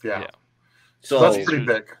 Yeah. So that's pretty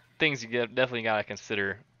big. Things you definitely got to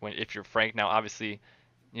consider if you're Frank. Now, obviously,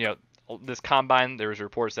 this combine, there was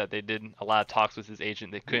reports that they did a lot of talks with his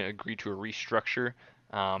agent. They couldn't agree to a restructure.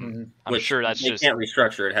 I'm sure that's they can't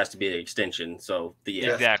restructure. It has to be an extension. So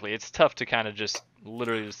exactly, it's tough to kind of just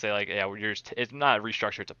literally just say like, it's not a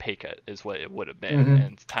restructure, it's a pay cut, is what it would have been,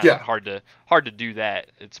 and it's kind of hard to do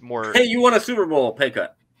that. It's more, hey, you won a Super Bowl, pay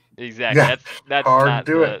cut. Exactly. That's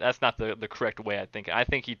not the correct way. I think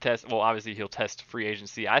obviously he'll test free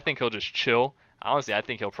agency. I think he'll just chill. Honestly, I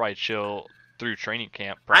think he'll probably chill through training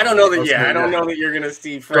camp. Probably. I don't know that. I don't know that you're gonna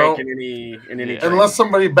see Frank in any. Unless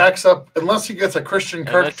somebody backs up. Unless he gets a Christian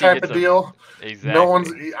Kirk type of deal. Exactly. No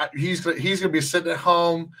one's. He's gonna be sitting at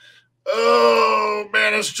home. Oh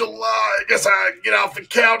man, it's July. I guess I get off the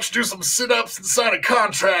couch, do some sit-ups, and sign a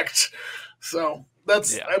contract. So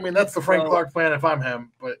that's. That's the Frank Clark plan if I'm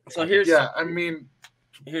him. But so here's.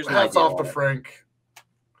 Here's hats off to Frank.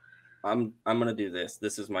 I'm gonna do this.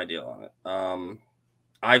 This is my deal on it.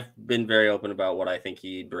 I've been very open about what I think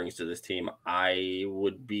he brings to this team. I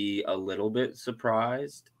would be a little bit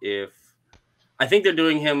surprised if I think they're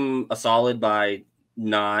doing him a solid by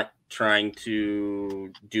not trying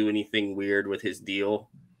to do anything weird with his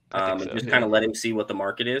deal. Just kind of let him see what the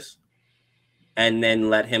market is and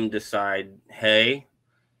then let him decide, hey,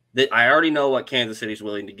 I already know what Kansas City's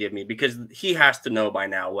willing to give me, because he has to know by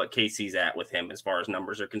now what KC's at with him as far as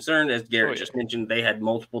numbers are concerned. As Garrett just mentioned, they had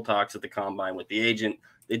multiple talks at the combine with the agent.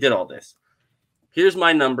 They did all this. Here's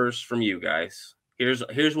my numbers from you guys.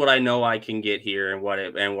 Here's what I know I can get here and what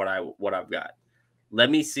I've got. Let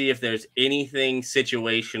me see if there's anything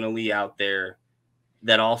situationally out there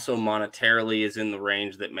that also monetarily is in the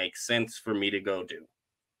range that makes sense for me to go do.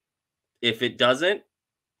 If it doesn't,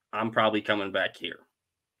 I'm probably coming back here.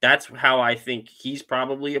 That's how I think he's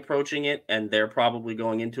probably approaching it, and they're probably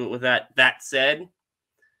going into it with that. That said,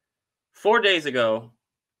 4 days ago,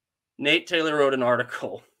 Nate Taylor wrote an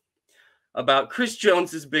article about Chris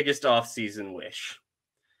Jones's biggest offseason wish.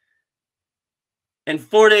 And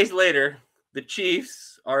 4 days later, the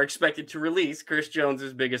Chiefs are expected to release Chris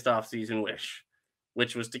Jones's biggest offseason wish,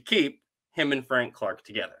 which was to keep him and Frank Clark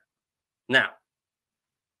together. Now,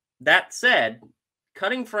 that said,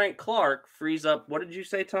 cutting Frank Clark frees up, what did you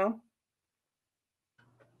say, Tom?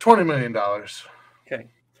 $20 million. Okay.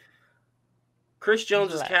 Chris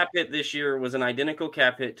Jones's cap hit this year was an identical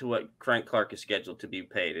cap hit to what Frank Clark is scheduled to be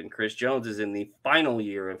paid. And Chris Jones is in the final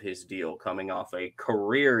year of his deal, coming off a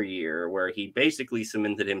career year where he basically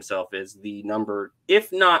cemented himself as the number,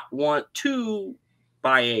 if not 2,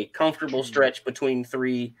 by a comfortable stretch between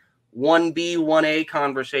 3, 1B, 1A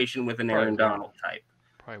conversation with an Aaron Donald type.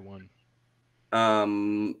 Probably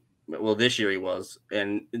 1. Well, this year he was,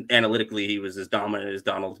 and analytically he was as dominant as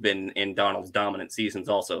Donald's been in Donald's dominant seasons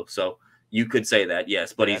also. So you could say that,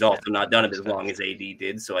 yes, but he's also not done it as long as AD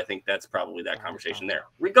did. So I think that's probably that conversation there.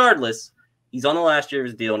 Regardless, he's on the last year of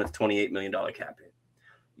his deal, and it's $28 million cap hit.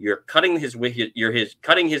 You're cutting his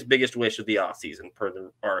biggest wish of the offseason, per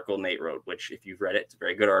the article Nate wrote, which if you've read it, it's a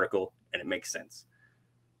very good article and it makes sense.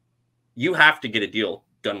 You have to get a deal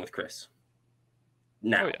done with Chris.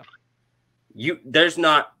 Now, there's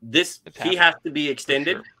not this. He has to be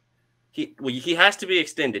extended. Sure. He has to be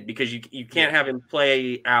extended because you can't have him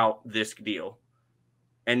play out this deal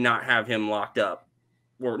and not have him locked up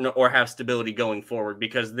or have stability going forward,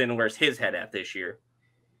 because then where's his head at this year?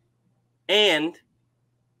 And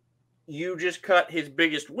you just cut his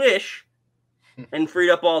biggest wish and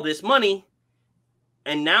freed up all this money,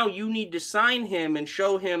 and now you need to sign him and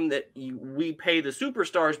show him that we pay the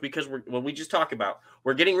superstars, because we just talked about,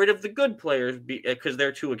 we're getting rid of the good players because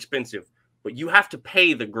they're too expensive, but you have to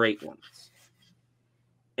pay the great ones.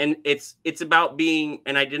 And it's about being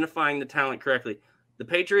and identifying the talent correctly. The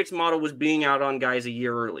Patriots model was being out on guys a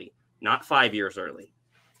year early, not 5 years early.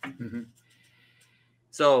 Mm-hmm.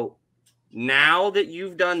 So now that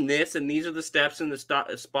you've done this, and these are the steps and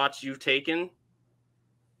the spots you've taken,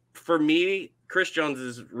 for me, Chris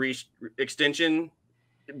Jones's extension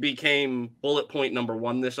became bullet point number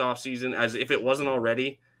 1 this offseason, as if it wasn't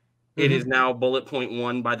already. Mm-hmm. It is now bullet point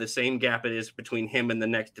 1 by the same gap it is between him and the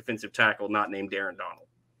next defensive tackle, not named Aaron Donald.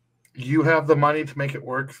 You have the money to make it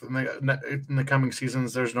work in the coming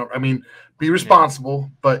seasons. There's no, be responsible,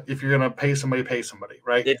 but if you're going to pay somebody,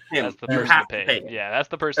 right? It's him. That's the person to pay. Yeah, that's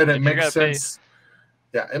the person. And it makes sense.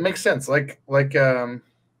 Yeah, it makes sense. And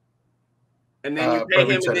then you pay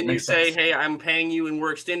him, and then you say, hey, I'm paying you and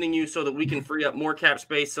we're extending you so that we can free up more cap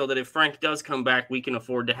space so that if Frank does come back, we can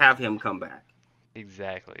afford to have him come back.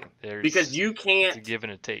 Exactly. Because you can't. It's a give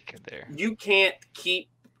and a take there. You can't keep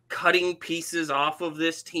cutting pieces off of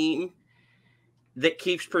this team that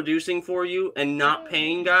keeps producing for you and not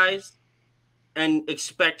paying guys, and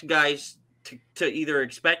expect guys to either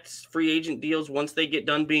expect free agent deals once they get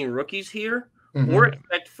done being rookies here, mm-hmm. or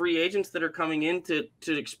expect free agents that are coming in to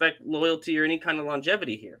expect loyalty or any kind of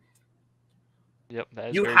longevity here. Yep, that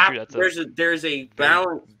is very true. There's a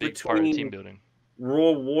balance big part of team building.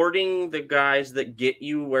 Rewarding the guys that get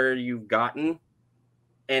you where you've gotten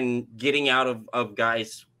and getting out of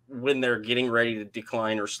guys when they're getting ready to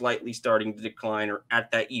decline or slightly starting to decline or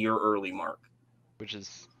at that year early mark. Which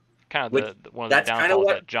is kind of one of the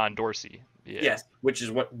downfalls at John Dorsey. Yeah. Yes, which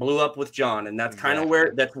is what blew up with John. And that's kind of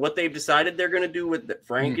where that's what they've decided they're going to do with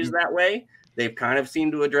Frank mm-hmm. is that way. They've kind of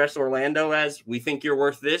seemed to address Orlando as, we think you're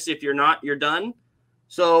worth this. If you're not, you're done.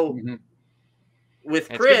 So mm-hmm. with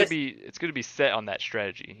Chris, it's going to be set on that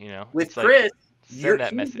strategy, With it's Chris,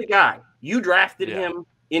 he's the guy. You drafted him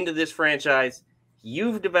into this franchise.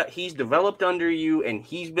 He's developed under you, and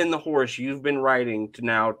he's been the horse you've been riding to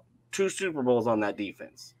now 2 Super Bowls on that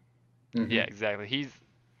defense. Mm-hmm. Yeah, exactly. He's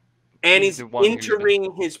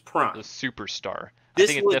entering his prime. The superstar.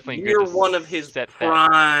 This was year 1 of his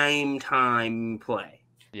prime time play.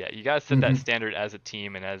 Yeah, you got to set that standard as a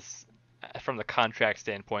team, and as from the contract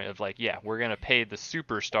standpoint of we're gonna pay the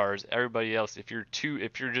superstars. Everybody else, if you're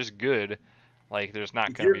just good, there's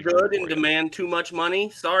not gonna be. If you're good and demand too much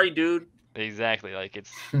money, sorry, dude. Exactly.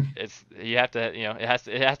 It's you have to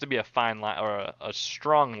it has to be a fine line or a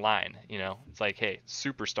strong line. It's hey,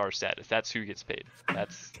 superstar status. That's who gets paid.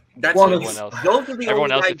 That's everyone else.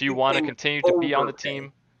 Everyone else, if you want to continue to be on the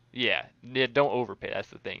team, don't overpay. That's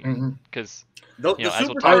the thing. Because the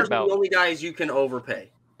superstars are the only guys you can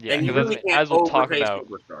overpay. Yeah, because as we'll talk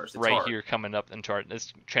about here coming up into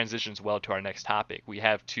this transitions well to our next topic. We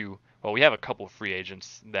have a couple of free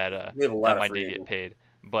agents that might need to get paid.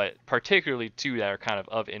 But particularly 2 that are kind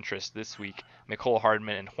of interest this week, Mecole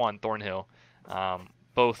Hardman and Juan Thornhill,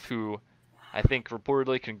 both who I think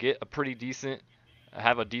reportedly can get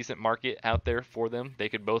have a decent market out there for them. They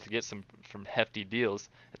could both get some hefty deals.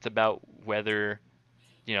 It's about whether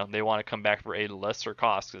they want to come back for a lesser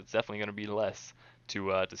cost, because it's definitely going to be less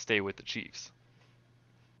to stay with the Chiefs.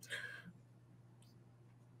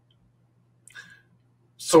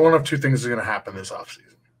 So one of 2 things is going to happen this offseason.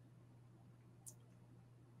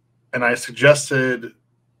 And I suggested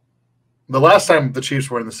the last time the Chiefs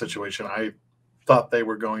were in this situation, I thought they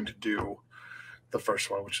were going to do the first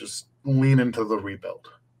one, which is lean into the rebuild,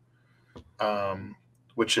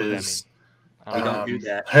 which is, don't do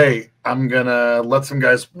that. Hey, I'm going to let some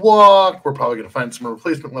guys walk. We're probably going to find some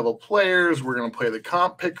replacement level players. We're going to play the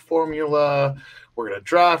comp pick formula. We're going to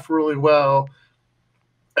draft really well.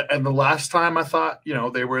 And the last time I thought,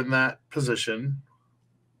 they were in that position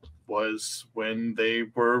was when they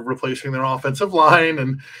were replacing their offensive line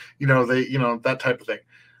and, that type of thing.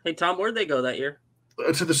 Hey, Tom, where'd they go that year?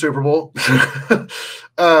 To the Super Bowl.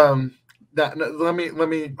 Let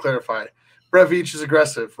me clarify. Brett Veach is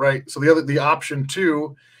aggressive, right? So the option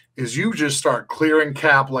 2 is you just start clearing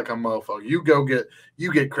cap like a mofo.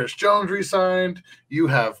 You get Chris Jones re-signed. You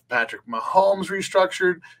have Patrick Mahomes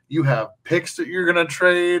restructured. You have picks that you're going to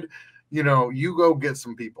trade. you go get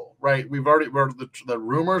some people, right? The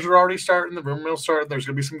rumors are already starting. The rumor mill's starting. There's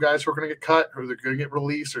going to be some guys who are going to get cut, or they're going to get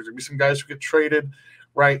released. There's going to be some guys who get traded,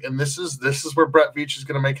 right? And this is where Brett Veach is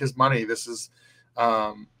going to make his money. This is,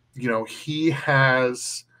 he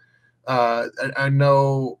has. I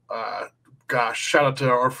know. Shout out to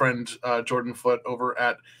our friend Jordan Foote over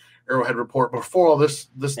at Arrowhead Report. Before all this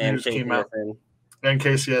news came out, and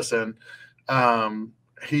KCSN,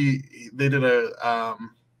 they did a.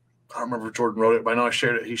 I don't remember if Jordan wrote it, but I know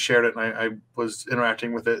he shared it, and I was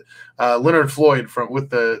interacting with it. Leonard Floyd with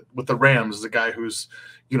the Rams is a guy who's,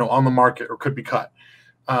 on the market or could be cut.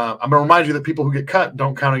 I'm going to remind you that people who get cut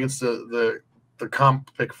don't count against the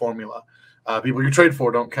comp pick formula. People you trade for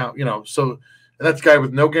don't count, So that's a guy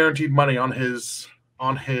with no guaranteed money on his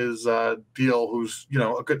deal, who's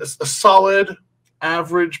a solid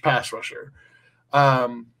average pass rusher.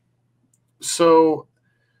 So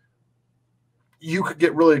you could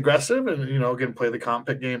get really aggressive and, again, play the comp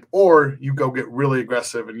pick game, or you go get really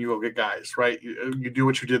aggressive and you go get guys, right? You do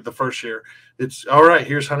what you did the first year. It's all right.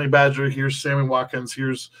 Here's Honey Badger. Here's Sammy Watkins.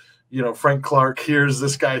 Here's, Frank Clark. Here's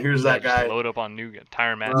this guy. Here's that guy. Load up on new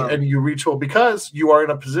entire matchup. And you reach because you are in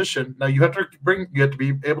a position now. You have to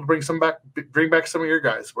be able to bring back some of your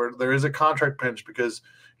guys where there is a contract pinch, because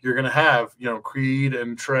you're going to have, Creed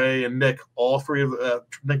and Trey and Nick,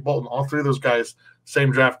 Nick Bolton, all three of those guys,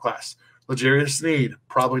 same draft class. L'Jarius Sneed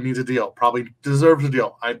probably needs a deal, probably deserves a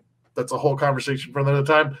deal. That's a whole conversation for another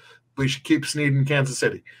time. We should keep Sneed in Kansas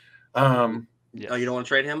City. Yes. Oh, you don't want to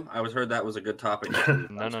trade him? I heard that was a good topic.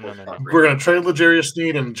 No. We're going to trade L'Jarius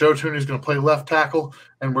Sneed, and Joe Thuney's going to play left tackle,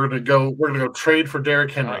 and we're going to go trade for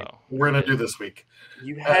Derrick Henry. We're going to do this week.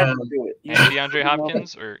 You had to do it. And DeAndre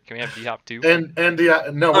Hopkins, or can we have D-Hop too? We're going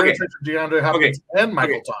to trade for DeAndre Hopkins and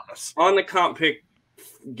Michael Thomas. On the comp pick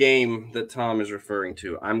game that Tom is referring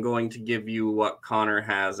to, I'm going to give you what Connor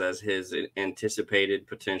has as his anticipated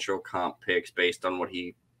potential comp picks based on what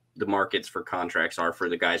the markets for contracts are for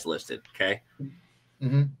the guys listed. Okay.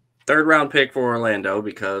 Mm-hmm. 3rd round pick for Orlando,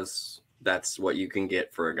 because that's what you can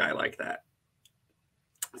get for a guy like that.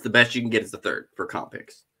 It's the best you can get is the 3rd for comp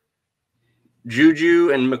picks.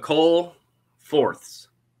 Juju and McColl, 4ths.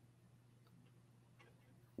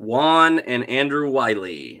 Juan and Andrew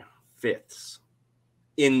Wiley, 5ths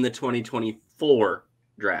in the 2024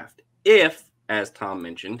 draft. If, as Tom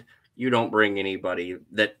mentioned, you don't bring anybody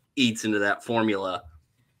that eats into that formula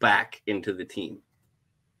back into the team.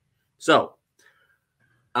 So,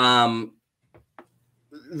 the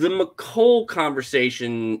McColl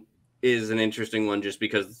conversation is an interesting one, just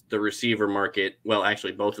because the receiver market, well,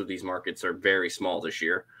 actually both of these markets are very small this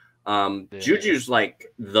year. Juju's like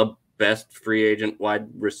the best free agent wide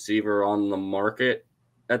receiver on the market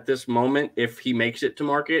at this moment, if he makes it to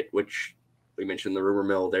market, which we mentioned the rumor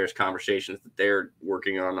mill. There's conversations that they're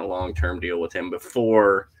working on a long-term deal with him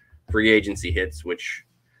before free agency hits, which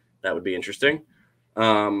that would be interesting.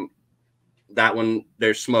 That one,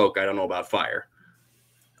 there's smoke. I don't know about fire.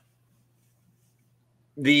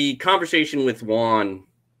 The conversation with Juan,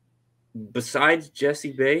 besides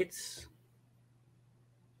Jesse Bates,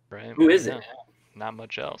 right? Who is it? Not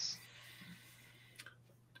much else.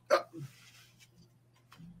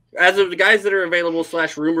 As of the guys that are available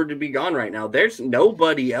 / rumored to be gone right now, there's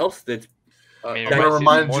nobody else that's. I'm going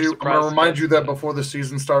to remind you that before the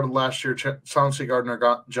season started last year, Chauncey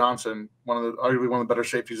Gardner-Johnson, arguably one of the better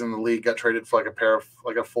safeties in the league, got traded for a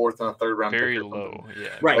 4th and a 3rd round. Very low, yeah,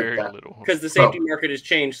 right. Very little. Because the safety market has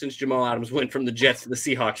changed since Jamal Adams went from the Jets to the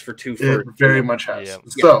Seahawks for 2 firsts. It very much has. Yeah.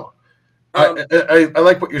 So I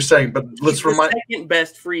like what you're saying, but let's remind. The second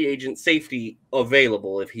best free agent safety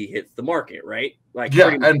available if he hits the market, right?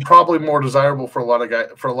 And probably more desirable for a lot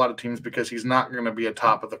of teams, because he's not going to be a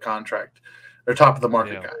top of the contract. Or top of the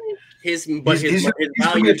market guy. He's going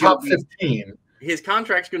to be a top 15. His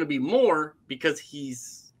contract's going to be more because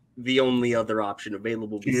he's the only other option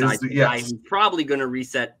available besides the guy who's probably going to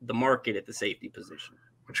reset the market at the safety position.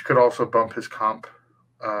 Which could also bump his comp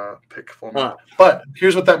pick formula. But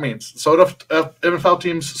here's what that means. So NFL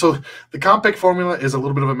teams, so the comp pick formula is a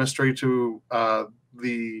little bit of a mystery to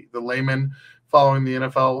the layman following the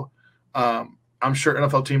NFL. I'm sure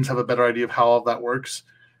NFL teams have a better idea of how all that works.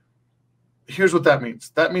 Here's what that means.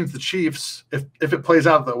 That means the Chiefs, if it plays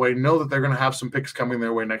out that way, know that they're going to have some picks coming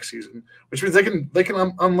their way next season, which means they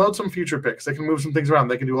can unload some future picks. They can move some things around.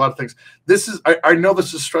 They can do a lot of things. I know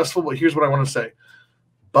this is stressful, but here's what I want to say.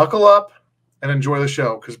 Buckle up and enjoy the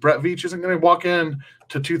show, because Brett Veach isn't going to walk in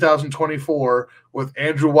to 2024 with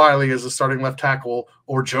Andrew Wiley as the starting left tackle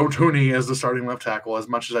or Joe Thuney as the starting left tackle, as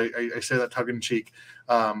much as I say that tongue in cheek.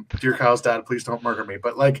 Dear Kyle's dad, please don't murder me.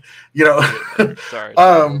 But sorry.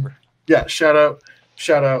 Yeah, shout out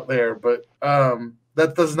shout out there, but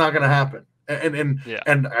that's not going to happen.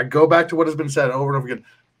 And I go back to what has been said over and over again.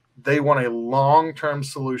 They want a long-term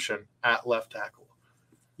solution at left tackle.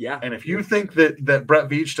 Yeah. And if you think that Brett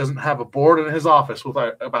Veach doesn't have a board in his office with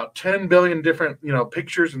about 10 billion different,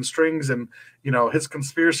 pictures and strings and, his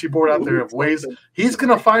conspiracy board out there of ways, he's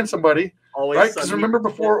going to find somebody, right? Because remember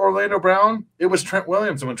before Orlando Brown, it was Trent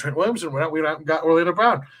Williams. And when Trent Williams went out, we got Orlando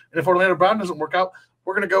Brown. And if Orlando Brown doesn't work out,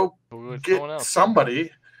 we're going to go get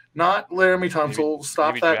somebody. Not Laramie Tunsil.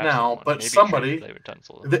 Stop that now. But somebody.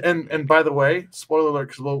 And by the way, spoiler alert,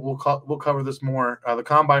 because we'll cover this more. The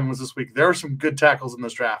combine was this week. There are some good tackles in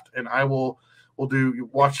this draft, and we'll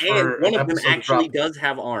watch for. And one of them actually does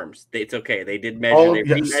have arms. It's okay. They did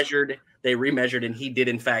measure. They remeasured, and he did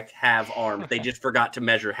in fact have arms. They just forgot to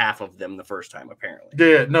measure half of them the first time, apparently.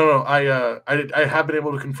 Yeah, no. I have been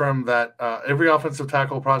able to confirm that every offensive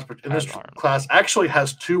tackle prospect in this class actually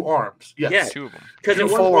has 2 arms. Yes, yeah, 2 of them. Because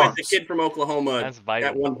at one point, the kid from Oklahoma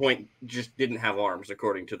at one point just didn't have arms,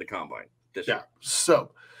 according to the combine. Yeah.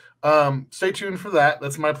 So, stay tuned for that.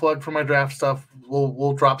 That's my plug for my draft stuff.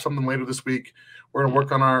 We'll drop something later this week. We're gonna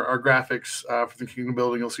work on our graphics for the Kingdom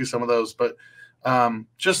building. You'll see some of those, but.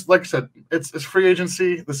 Just like I said, it's free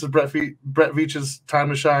agency. This is Brett Veach's time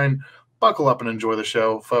to shine. Buckle up and enjoy the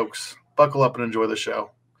show, folks. Buckle up and enjoy the show,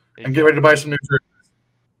 and get ready to buy some new jerseys.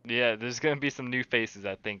 Yeah, there's going to be some new faces,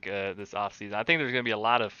 I think, this offseason. I think there's going to be a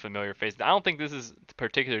lot of familiar faces. I don't think this is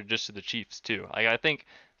particular just to the Chiefs, too. I think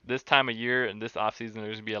this time of year and this offseason,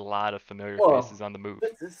 there's going to be a lot of familiar faces on the move.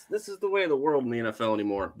 This is the way of the world in the NFL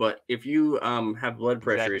anymore. But if you have blood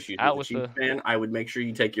pressure issues as a Chiefs fan, I would make sure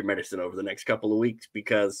you take your medicine over the next couple of weeks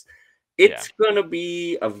because it's going to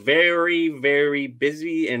be a very, very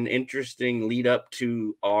busy and interesting lead up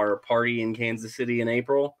to our party in Kansas City in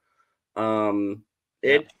April.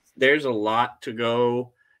 There's a lot to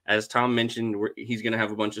go. As Tom mentioned, he's going to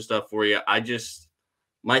have a bunch of stuff for you.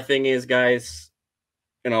 My thing is, guys,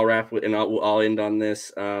 and I'll wrap with, and I'll end on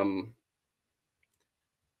this.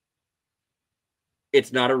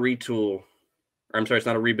 It's not a retool. I'm sorry, it's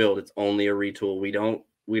not a rebuild. It's only a retool. We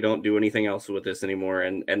don't do anything else with this anymore,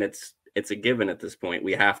 and it's a given at this point.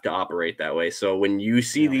 We have to operate that way. So when you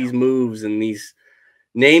see these moves and these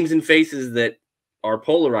names and faces that are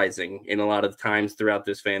polarizing in a lot of times throughout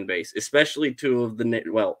this fan base, especially 3 of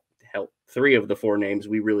the 4 names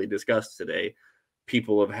we really discussed today,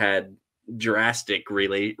 people have had drastic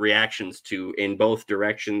reactions to in both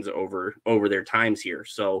directions over their times here.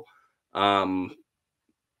 So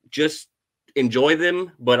just enjoy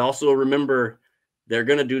them, but also remember they're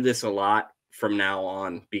going to do this a lot from now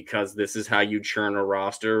on because this is how you churn a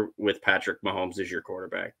roster with Patrick Mahomes as your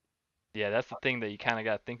quarterback. Yeah, that's the thing that you kind of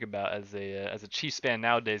got to think about as a Chiefs fan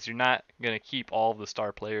nowadays. You're not going to keep all of the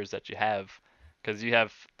star players that you have because you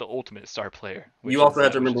have the ultimate star player. You also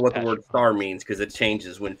have to remember what the word star means because it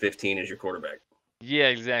changes when 15 is your quarterback. Yeah,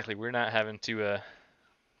 exactly. We're not having to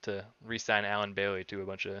re-sign Alan Bailey to a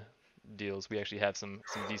bunch of deals. We actually have some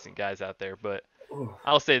decent guys out there, but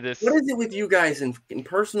I'll say this. What is it with you guys in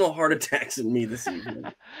personal heart attacks and me this evening?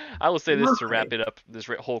 I will say this to wrap it up, this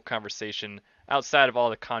whole conversation. Outside of all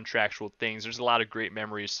the contractual things, there's a lot of great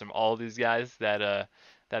memories from all of these guys that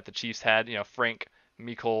the Chiefs had. Frank,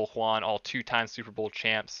 Mecole, Juan, all 2-time Super Bowl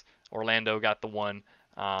champs. Orlando got the one.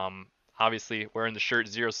 Obviously, wearing the shirt,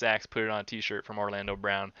 0 sacks, put it on a t-shirt from Orlando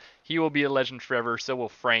Brown. He will be a legend forever. So will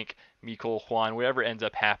Frank, Mecole, Juan, whatever ends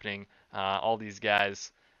up happening. All these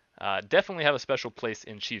guys definitely have a special place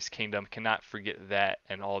in Chiefs Kingdom. Cannot forget that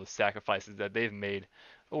and all the sacrifices that they've made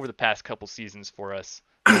over the past couple seasons for us.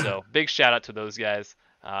 So big shout out to those guys.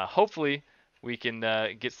 Hopefully we can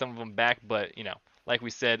get some of them back. But, like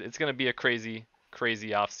we said, it's going to be a crazy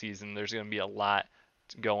off season. There's going to be a lot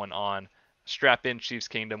going on. Strap in, Chiefs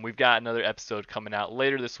Kingdom. We've got another episode coming out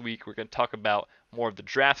later this week. We're going to talk about more of the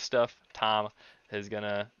draft stuff. Tom is going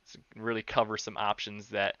to really cover some options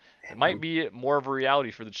that might be more of a reality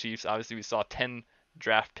for the Chiefs. Obviously, we saw 10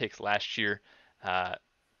 draft picks last year.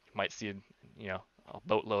 Might see a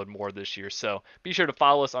boatload more this year. So be sure to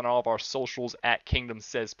follow us on all of our socials at Kingdom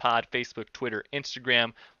Says Pod, Facebook, Twitter,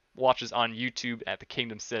 Instagram. Watch us on YouTube at the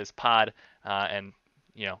Kingdom Says Pod, and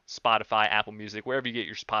Spotify, Apple Music, wherever you get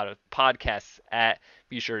your podcasts at.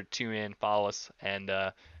 Be sure to tune in, follow us, and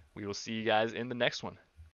we will see you guys in the next one.